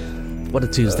 boy. What a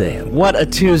Tuesday. What a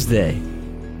Tuesday.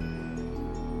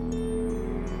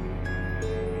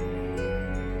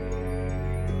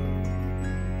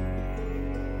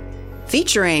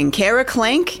 Featuring Kara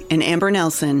Clank and Amber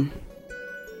Nelson.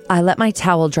 I let my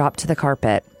towel drop to the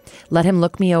carpet. Let him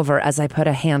look me over as I put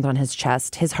a hand on his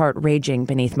chest, his heart raging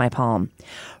beneath my palm.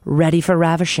 Ready for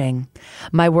ravishing.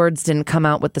 My words didn't come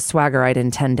out with the swagger I'd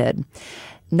intended.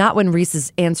 Not when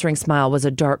Reese's answering smile was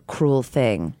a dark, cruel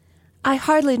thing. I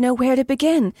hardly know where to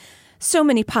begin. So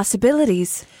many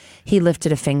possibilities. He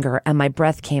lifted a finger, and my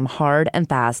breath came hard and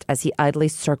fast as he idly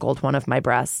circled one of my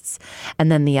breasts,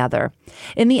 and then the other.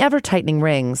 In the ever-tightening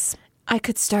rings, I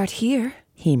could start here,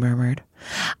 he murmured.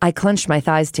 I clenched my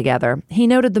thighs together. He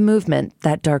noted the movement,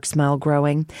 that dark smile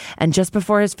growing, and just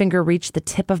before his finger reached the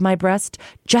tip of my breast,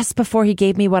 just before he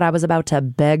gave me what I was about to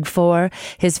beg for,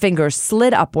 his finger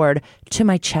slid upward to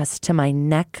my chest, to my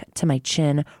neck, to my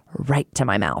chin, right to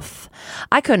my mouth.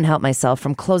 I couldn't help myself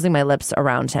from closing my lips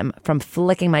around him, from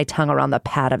flicking my tongue around the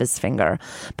pad of his finger.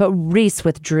 But Reese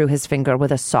withdrew his finger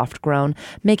with a soft groan,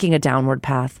 making a downward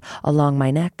path along my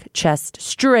neck, chest,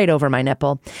 straight over my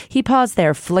nipple. He paused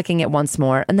there, flicking it once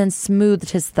more, and then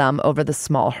smoothed his thumb over the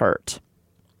small hurt.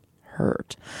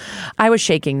 I was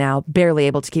shaking now, barely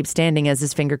able to keep standing as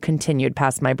his finger continued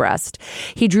past my breast.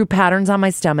 He drew patterns on my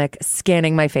stomach,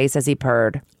 scanning my face as he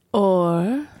purred.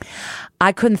 Or?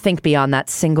 I couldn't think beyond that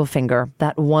single finger,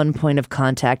 that one point of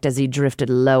contact as he drifted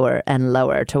lower and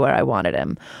lower to where I wanted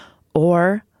him.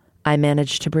 Or I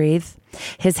managed to breathe.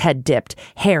 His head dipped,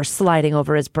 hair sliding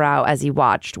over his brow as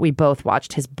we both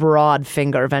watched his broad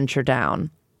finger venture down.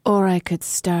 Or I could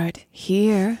start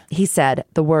here, he said,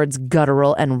 the words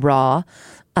guttural and raw.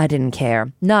 I didn't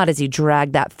care. Not as he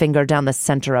dragged that finger down the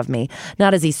center of me.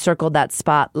 Not as he circled that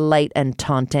spot light and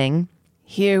taunting.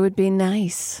 Here would be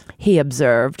nice, he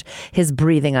observed, his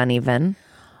breathing uneven.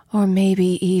 Or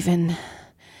maybe even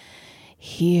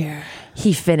here.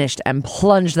 He finished and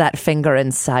plunged that finger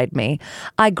inside me.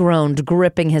 I groaned,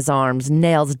 gripping his arms,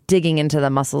 nails digging into the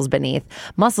muscles beneath,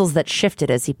 muscles that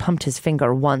shifted as he pumped his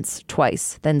finger once,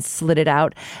 twice, then slid it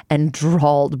out and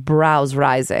drawled, brows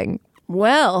rising.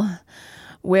 Well,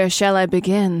 where shall I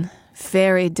begin,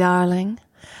 fairy darling?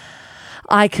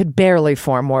 I could barely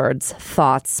form words,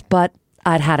 thoughts, but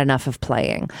I'd had enough of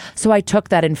playing, so I took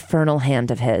that infernal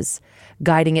hand of his,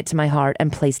 guiding it to my heart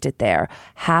and placed it there,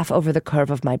 half over the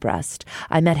curve of my breast.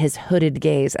 I met his hooded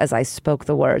gaze as I spoke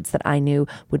the words that I knew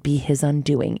would be his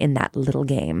undoing in that little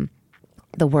game.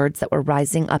 The words that were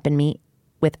rising up in me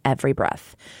with every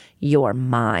breath. You're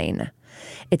mine.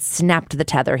 It snapped the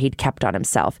tether he'd kept on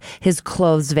himself. His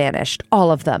clothes vanished, all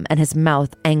of them, and his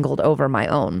mouth angled over my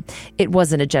own. It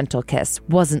wasn't a gentle kiss,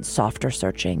 wasn't soft or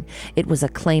searching. It was a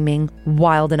claiming,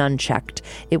 wild and unchecked.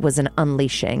 It was an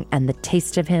unleashing, and the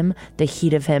taste of him, the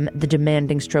heat of him, the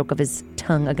demanding stroke of his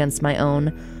tongue against my own.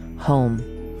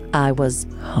 Home. I was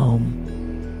home.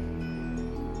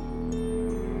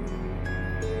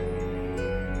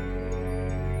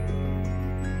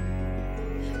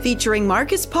 Featuring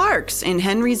Marcus Parks and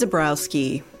Henry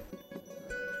Zabrowski.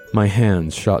 My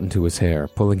hands shot into his hair,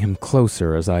 pulling him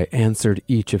closer as I answered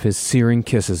each of his searing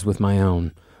kisses with my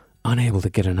own, unable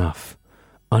to get enough,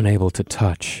 unable to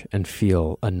touch and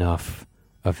feel enough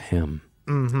of him.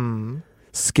 Mm-hmm.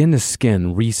 Skin to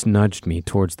skin, Reese nudged me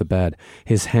towards the bed,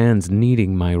 his hands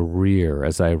kneading my rear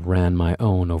as I ran my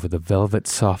own over the velvet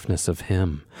softness of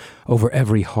him, over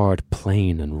every hard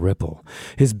plane and ripple.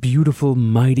 His beautiful,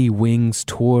 mighty wings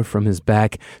tore from his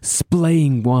back,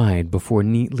 splaying wide before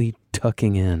neatly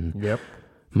tucking in. Yep.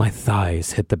 My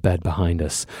thighs hit the bed behind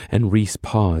us, and Reese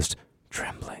paused,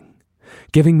 trembling,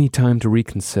 giving me time to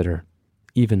reconsider,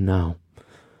 even now.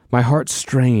 My heart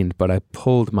strained, but I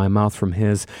pulled my mouth from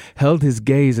his, held his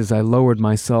gaze as I lowered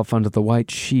myself under the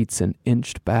white sheets and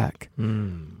inched back.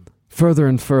 Further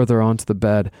and further onto the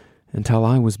bed, until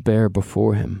I was bare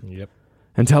before him. Yep.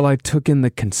 Until I took in the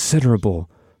considerable,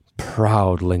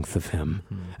 proud length of him,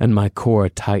 and my core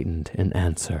tightened in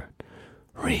answer.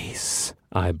 Reese,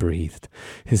 I breathed,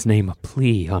 his name a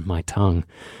plea on my tongue.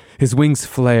 His wings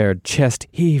flared, chest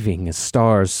heaving as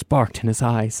stars sparked in his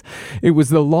eyes. It was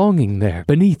the longing there,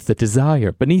 beneath the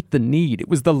desire, beneath the need. It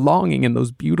was the longing in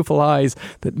those beautiful eyes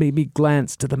that made me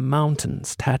glance to the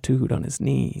mountains tattooed on his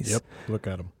knees. Yep, look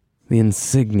at him. The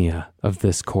insignia of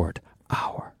this court,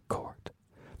 our court.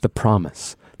 The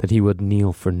promise that he would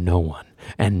kneel for no one,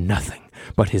 and nothing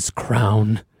but his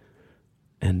crown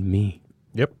and me.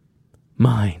 Yep.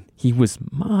 Mine. He was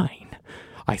mine.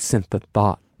 I sent the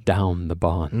thought down the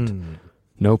bond.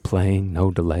 No playing, no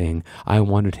delaying. I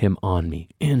wanted him on me,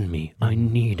 in me. I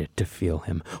needed to feel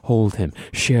him, hold him,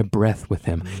 share breath with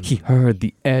him. He heard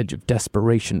the edge of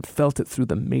desperation, felt it through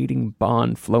the mating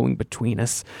bond flowing between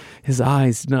us. His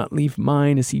eyes did not leave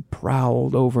mine as he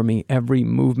prowled over me, every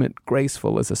movement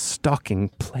graceful as a stalking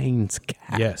plains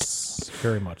cat. Yes,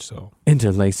 very much so.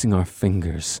 Interlacing our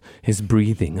fingers, his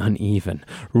breathing uneven,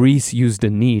 Reese used a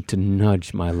knee to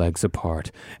nudge my legs apart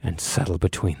and settle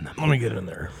between them. Let me get in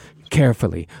there.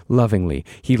 Carefully, lovingly,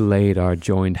 he laid our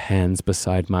joined hands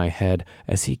beside my head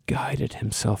as he guided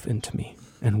himself into me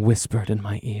and whispered in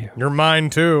my ear. You're mine,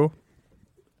 too.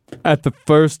 At the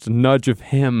first nudge of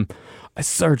him, I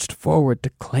surged forward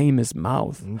to claim his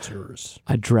mouth. It's yours.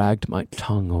 I dragged my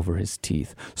tongue over his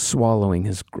teeth, swallowing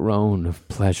his groan of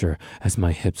pleasure as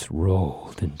my hips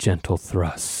rolled in gentle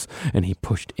thrusts, and he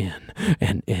pushed in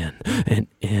and in and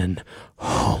in.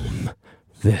 Home.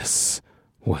 This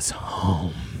was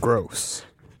home. Gross.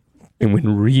 And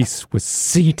when Reese was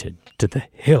seated to the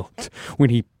hilt,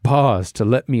 when he paused to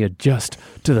let me adjust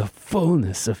to the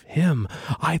fullness of him,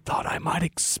 I thought I might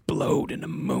explode into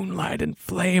moonlight and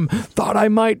flame, thought I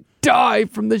might die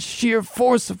from the sheer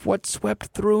force of what swept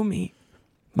through me.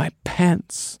 My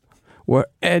pants were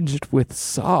edged with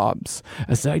sobs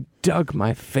as I dug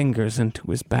my fingers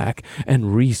into his back,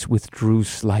 and Reese withdrew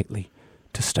slightly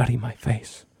to study my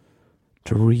face,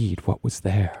 to read what was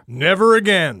there. Never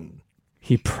again,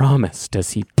 he promised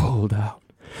as he pulled out,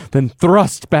 then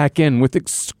thrust back in with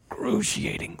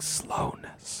excruciating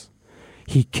slowness.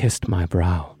 He kissed my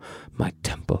brow, my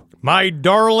temple. My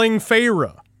darling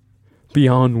Feyre.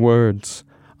 Beyond words,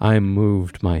 I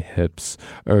moved my hips,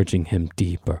 urging him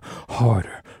deeper,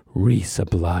 harder. Reese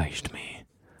obliged me.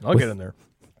 I'll get in there.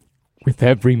 With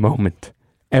every moment,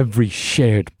 every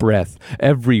shared breath,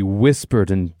 every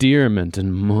whispered endearment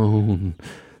and moan,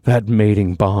 that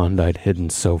mating bond I'd hidden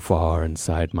so far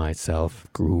inside myself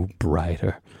grew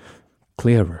brighter,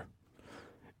 clearer.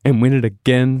 And when it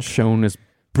again shone as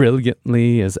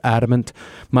brilliantly as adamant,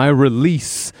 my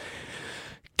release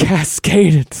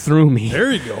cascaded through me.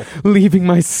 There you go. Leaving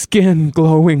my skin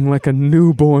glowing like a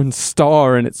newborn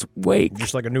star in its wake.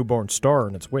 Just like a newborn star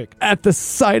in its wake. At the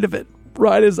sight of it,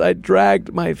 right as I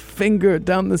dragged my finger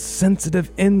down the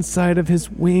sensitive inside of his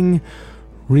wing,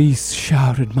 Reese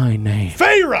shouted my name.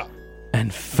 Feyre!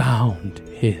 And found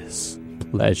his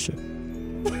pleasure.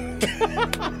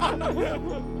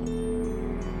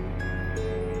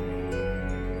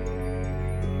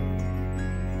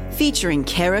 Featuring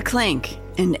Kara Clink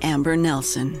and Amber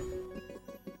Nelson.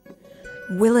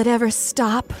 Will it ever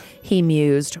stop? He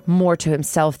mused, more to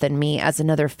himself than me, as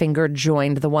another finger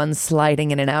joined the one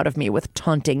sliding in and out of me with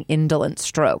taunting, indolent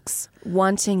strokes.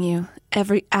 Wanting you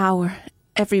every hour,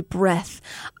 every breath.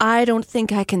 I don't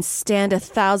think I can stand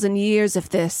 1,000 years of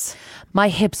this. My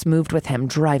hips moved with him,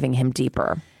 driving him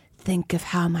deeper. Think of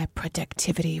how my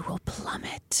productivity will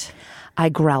plummet. I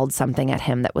growled something at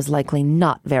him that was likely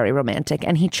not very romantic,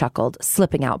 and he chuckled,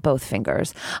 slipping out both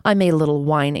fingers. I made a little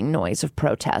whining noise of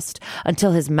protest,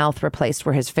 until his mouth replaced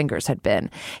where his fingers had been,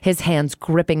 his hands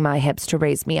gripping my hips to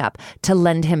raise me up, to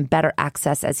lend him better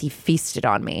access as he feasted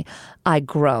on me. I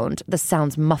groaned, the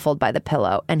sounds muffled by the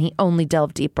pillow, and he only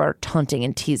delved deeper, taunting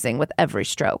and teasing with every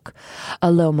stroke.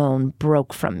 A low moan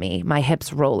broke from me, my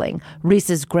hips rolling.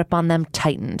 Reese's grip on them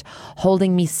tightened,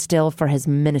 holding me still for his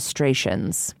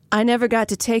ministrations. I never got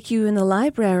to take you in the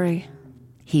library,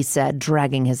 he said,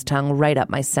 dragging his tongue right up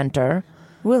my center.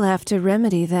 We'll have to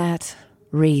remedy that.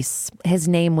 Reese, his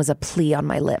name was a plea on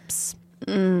my lips.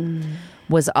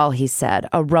 Was all he said,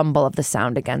 a rumble of the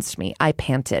sound against me. I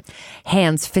panted,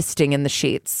 hands fisting in the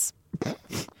sheets.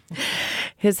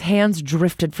 His hands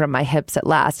drifted from my hips at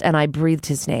last, and I breathed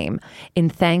his name, in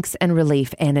thanks and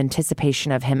relief and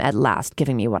anticipation of him at last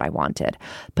giving me what I wanted.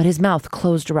 But his mouth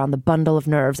closed around the bundle of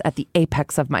nerves at the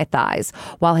apex of my thighs,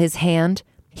 while his hand,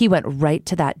 he went right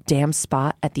to that damn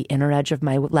spot at the inner edge of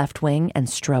my left wing and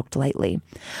stroked lightly.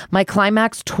 My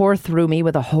climax tore through me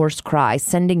with a hoarse cry,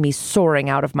 sending me soaring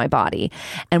out of my body.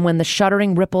 And when the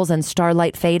shuddering ripples and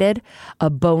starlight faded, a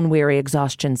bone-weary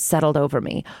exhaustion settled over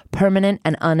me, permanent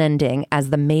and unending as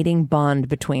the mating bond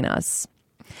between us.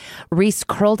 Reese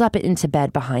curled up into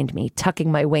bed behind me, tucking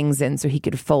my wings in so he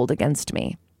could fold against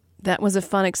me. That was a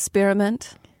fun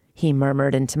experiment, he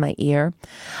murmured into my ear.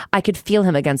 I could feel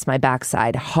him against my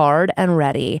backside, hard and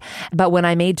ready. But when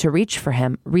I made to reach for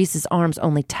him, Reese's arms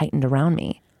only tightened around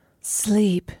me.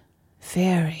 Sleep.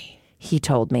 Very. he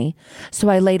told me. So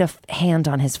I laid a hand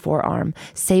on his forearm,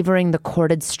 savoring the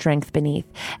corded strength beneath,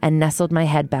 and nestled my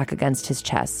head back against his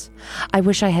chest. I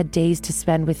wish I had days to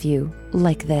spend with you,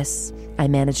 like this, I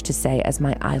managed to say as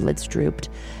my eyelids drooped.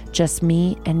 Just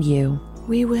me and you.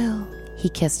 We will. He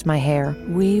kissed my hair.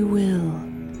 We will.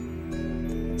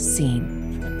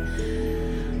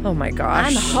 Scene. Oh my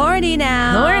gosh. I'm horny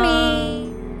now. Horny.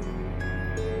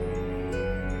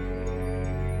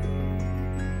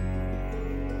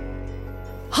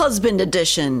 Husband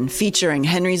Edition, featuring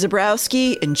Henry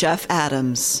Zabrowski and Jeff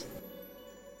Adams.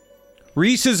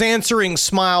 Reese's answering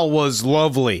smile was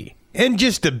lovely, and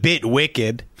just a bit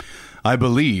wicked. I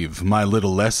believe my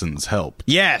little lessons help.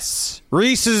 Yes,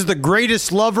 Reese is the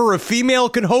greatest lover a female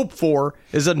can hope for,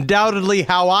 is undoubtedly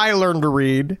how I learned to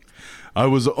read. I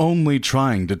was only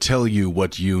trying to tell you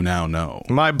what you now know.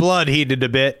 My blood heated a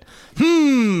bit.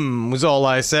 Was all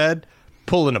I said,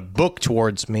 pulling a book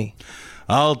towards me.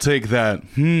 I'll take that,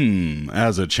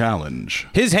 as a challenge.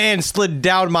 His hand slid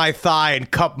down my thigh and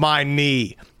cupped my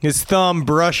knee, his thumb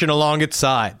brushing along its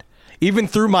side. Even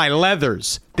through my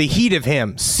leathers, the heat of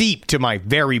him seeped to my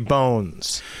very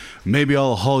bones. Maybe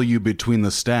I'll haul you between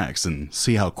the stacks and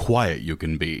see how quiet you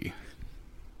can be.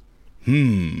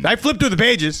 I flipped through the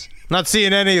pages, not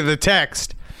seeing any of the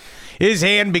text. His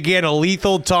hand began a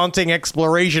lethal, taunting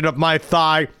exploration of my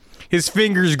thigh, his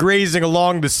fingers grazing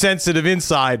along the sensitive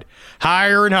inside,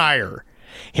 higher and higher.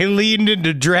 He leaned in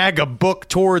to drag a book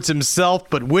towards himself,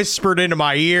 but whispered into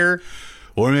my ear,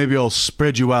 Or maybe I'll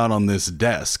spread you out on this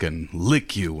desk and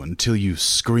lick you until you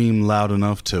scream loud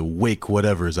enough to wake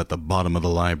whatever's at the bottom of the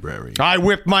library. I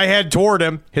whipped my head toward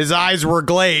him. His eyes were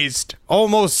glazed,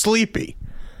 almost sleepy.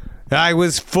 I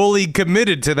was fully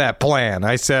committed to that plan,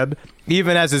 I said,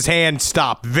 even as his hand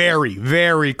stopped very,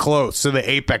 very close to the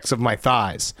apex of my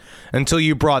thighs, until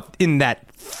you brought in that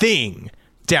thing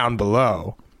down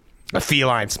below. A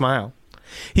feline smile.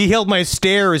 He held my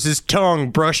stare as his tongue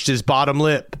brushed his bottom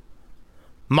lip.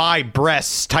 My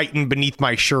breasts tightened beneath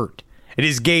my shirt, and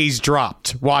his gaze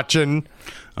dropped, watching.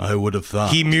 I would have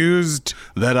thought, he mused,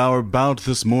 that our bout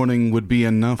this morning would be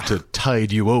enough to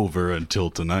tide you over until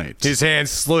tonight. His hand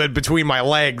slid between my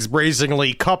legs,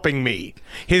 bracingly cupping me,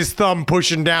 his thumb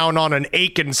pushing down on an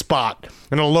aching spot,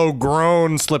 and a low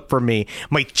groan slipped from me.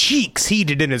 My cheeks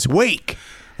heated in his wake.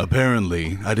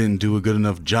 Apparently, I didn't do a good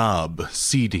enough job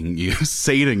sating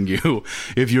you,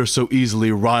 if you're so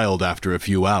easily riled after a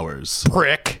few hours.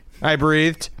 Prick, I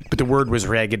breathed, but the word was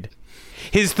ragged.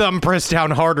 His thumb pressed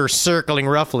down harder, circling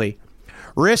roughly.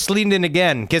 Wrist leaned in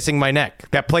again, kissing my neck,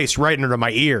 that place right under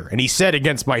my ear, and he said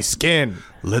against my skin,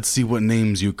 Let's see what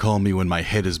names you call me when my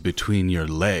head is between your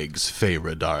legs,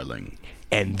 Feyre, darling.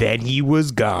 And then he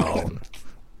was gone.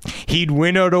 He'd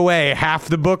winnowed away half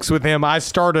the books with him. I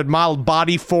started mild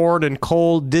body forward and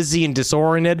cold, dizzy, and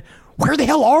disoriented. Where the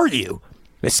hell are you?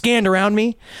 I scanned around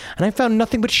me, and I found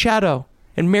nothing but shadow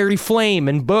and merry flame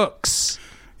and books.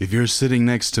 If you're sitting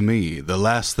next to me, the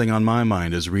last thing on my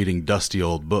mind is reading dusty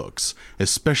old books,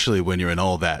 especially when you're in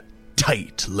all that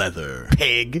tight leather.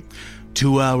 Pig.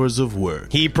 2 hours of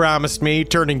work. He promised me,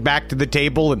 turning back to the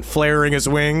table and flaring his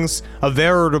wings, a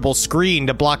veritable screen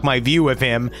to block my view of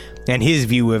him and his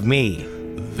view of me.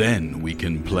 Then we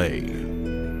can play.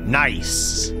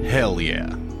 Nice. Hell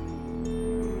yeah.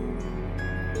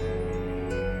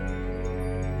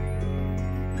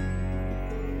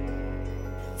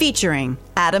 Featuring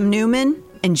Adam Newman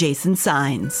and Jason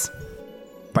Signs.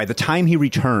 By the time he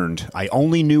returned, I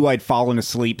only knew I'd fallen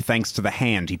asleep thanks to the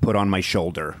hand he put on my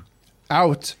shoulder.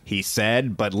 Out, he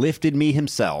said, but lifted me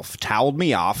himself, toweled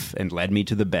me off, and led me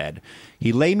to the bed.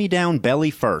 He lay me down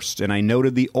belly first, and I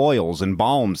noted the oils and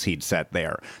balms he'd set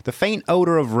there, the faint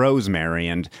odor of rosemary,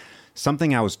 and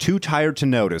something I was too tired to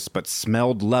notice, but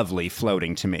smelled lovely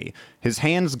floating to me. His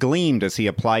hands gleamed as he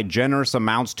applied generous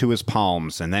amounts to his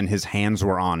palms, and then his hands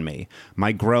were on me.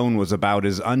 My groan was about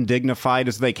as undignified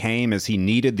as they came as he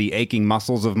kneaded the aching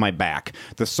muscles of my back.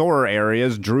 The sorer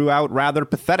areas drew out rather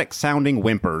pathetic-sounding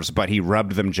whimpers, but he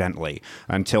rubbed them gently,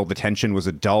 until the tension was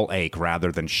a dull ache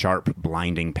rather than sharp,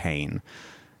 blinding pain.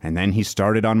 And then he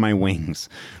started on my wings.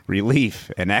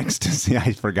 Relief and ecstasy.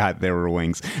 I forgot there were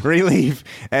wings. Relief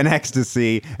and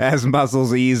ecstasy as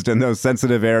muscles eased and those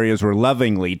sensitive areas were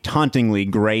lovingly, tauntingly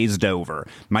grazed over.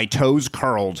 My toes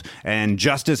curled, and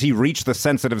just as he reached the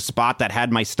sensitive spot that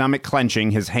had my stomach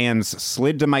clenching, his hands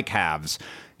slid to my calves.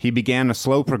 He began a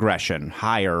slow progression,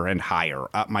 higher and higher,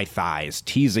 up my thighs,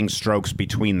 teasing strokes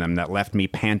between them that left me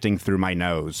panting through my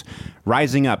nose,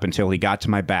 rising up until he got to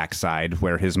my backside,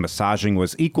 where his massaging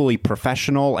was equally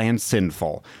professional and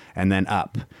sinful, and then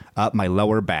up my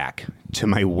lower back, to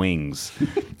my wings.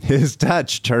 His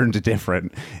touch turned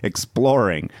different,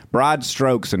 exploring. Broad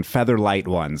strokes and feather-light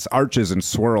ones, arches and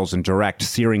swirls and direct,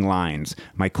 searing lines.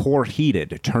 My core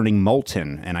heated, turning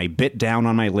molten, and I bit down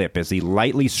on my lip as he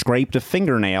lightly scraped a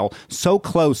fingernail so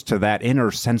close to that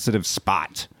inner sensitive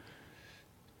spot.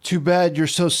 Too bad you're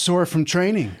so sore from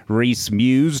training. Reese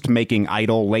mused, making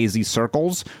idle, lazy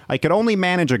circles. I could only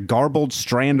manage a garbled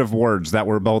strand of words that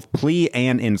were both plea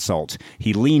and insult.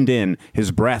 He leaned in,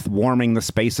 his breath warming the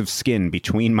space of skin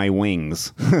between my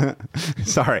wings.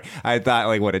 Sorry, I thought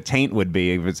like what a taint would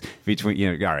be if it's between,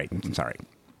 you know, all right, sorry.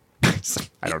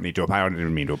 I don't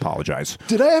even mean to apologize.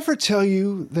 Did I ever tell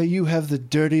you that you have the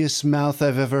dirtiest mouth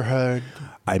I've ever heard?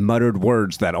 I muttered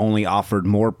words that only offered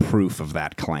more proof of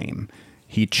that claim.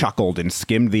 He chuckled and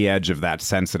skimmed the edge of that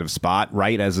sensitive spot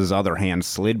right as his other hand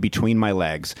slid between my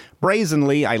legs.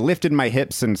 Brazenly, I lifted my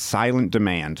hips in silent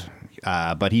demand,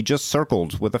 but he just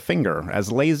circled with a finger,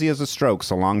 as lazy as the strokes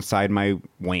alongside my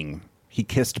wing. He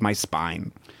kissed my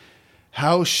spine.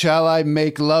 How shall I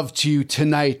make love to you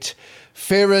tonight,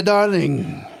 Farah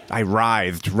darling? I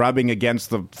writhed, rubbing against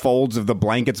the folds of the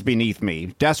blankets beneath me,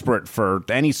 desperate for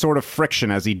any sort of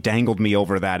friction as he dangled me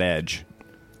over that edge.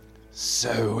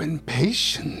 So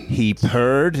impatient. He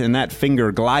purred, and that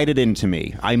finger glided into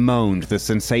me. I moaned, the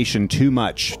sensation too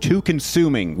much, too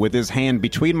consuming, with his hand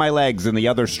between my legs and the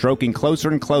other stroking closer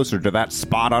and closer to that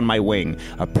spot on my wing,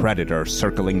 a predator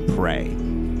circling prey.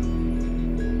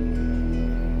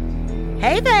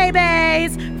 Hey,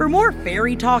 babies! For more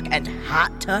fairy talk and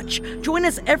hot touch, join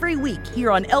us every week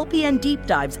here on LPN Deep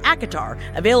Dives ACOTAR,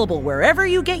 available wherever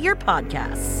you get your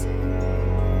podcasts.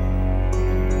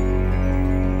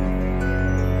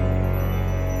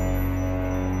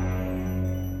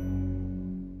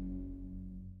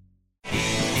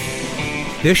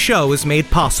 This show is made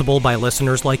possible by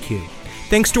listeners like you.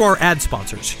 Thanks to our ad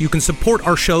sponsors, you can support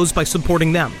our shows by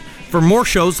supporting them. For more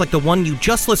shows like the one you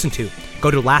just listened to, go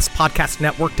to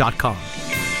lastpodcastnetwork.com.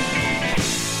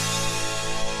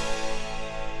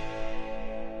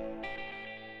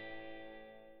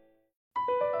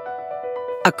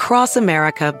 Across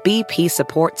America, BP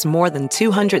supports more than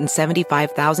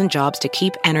 275,000 jobs to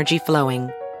keep energy flowing.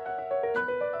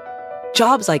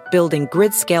 Jobs like building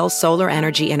grid-scale solar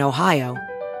energy in Ohio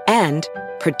and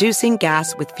producing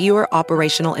gas with fewer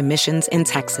operational emissions in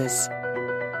Texas.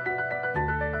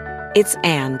 It's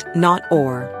and, not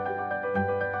or.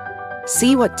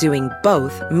 See what doing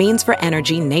both means for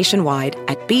energy nationwide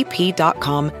at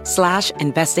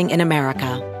bp.com/investing in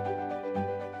America.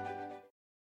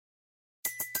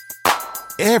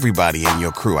 Everybody in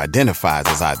your crew identifies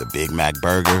as either Big Mac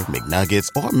Burger, McNuggets,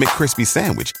 or McCrispy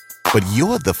Sandwich. But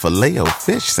you're the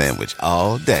Filet-O-Fish Sandwich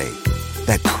all day.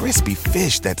 That crispy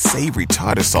fish, that savory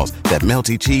tartar sauce, that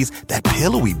melty cheese, that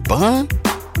pillowy bun.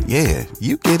 Yeah,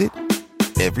 you get it.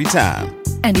 Every time.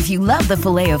 And if you love the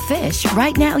Filet-O-Fish,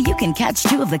 right now you can catch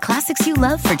two of the classics you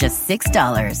love for just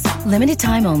 $6. Limited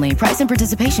time only. Price and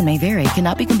participation may vary.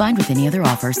 Cannot be combined with any other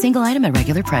offer. Single item at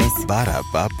regular price.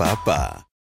 Ba-da-ba-ba-ba.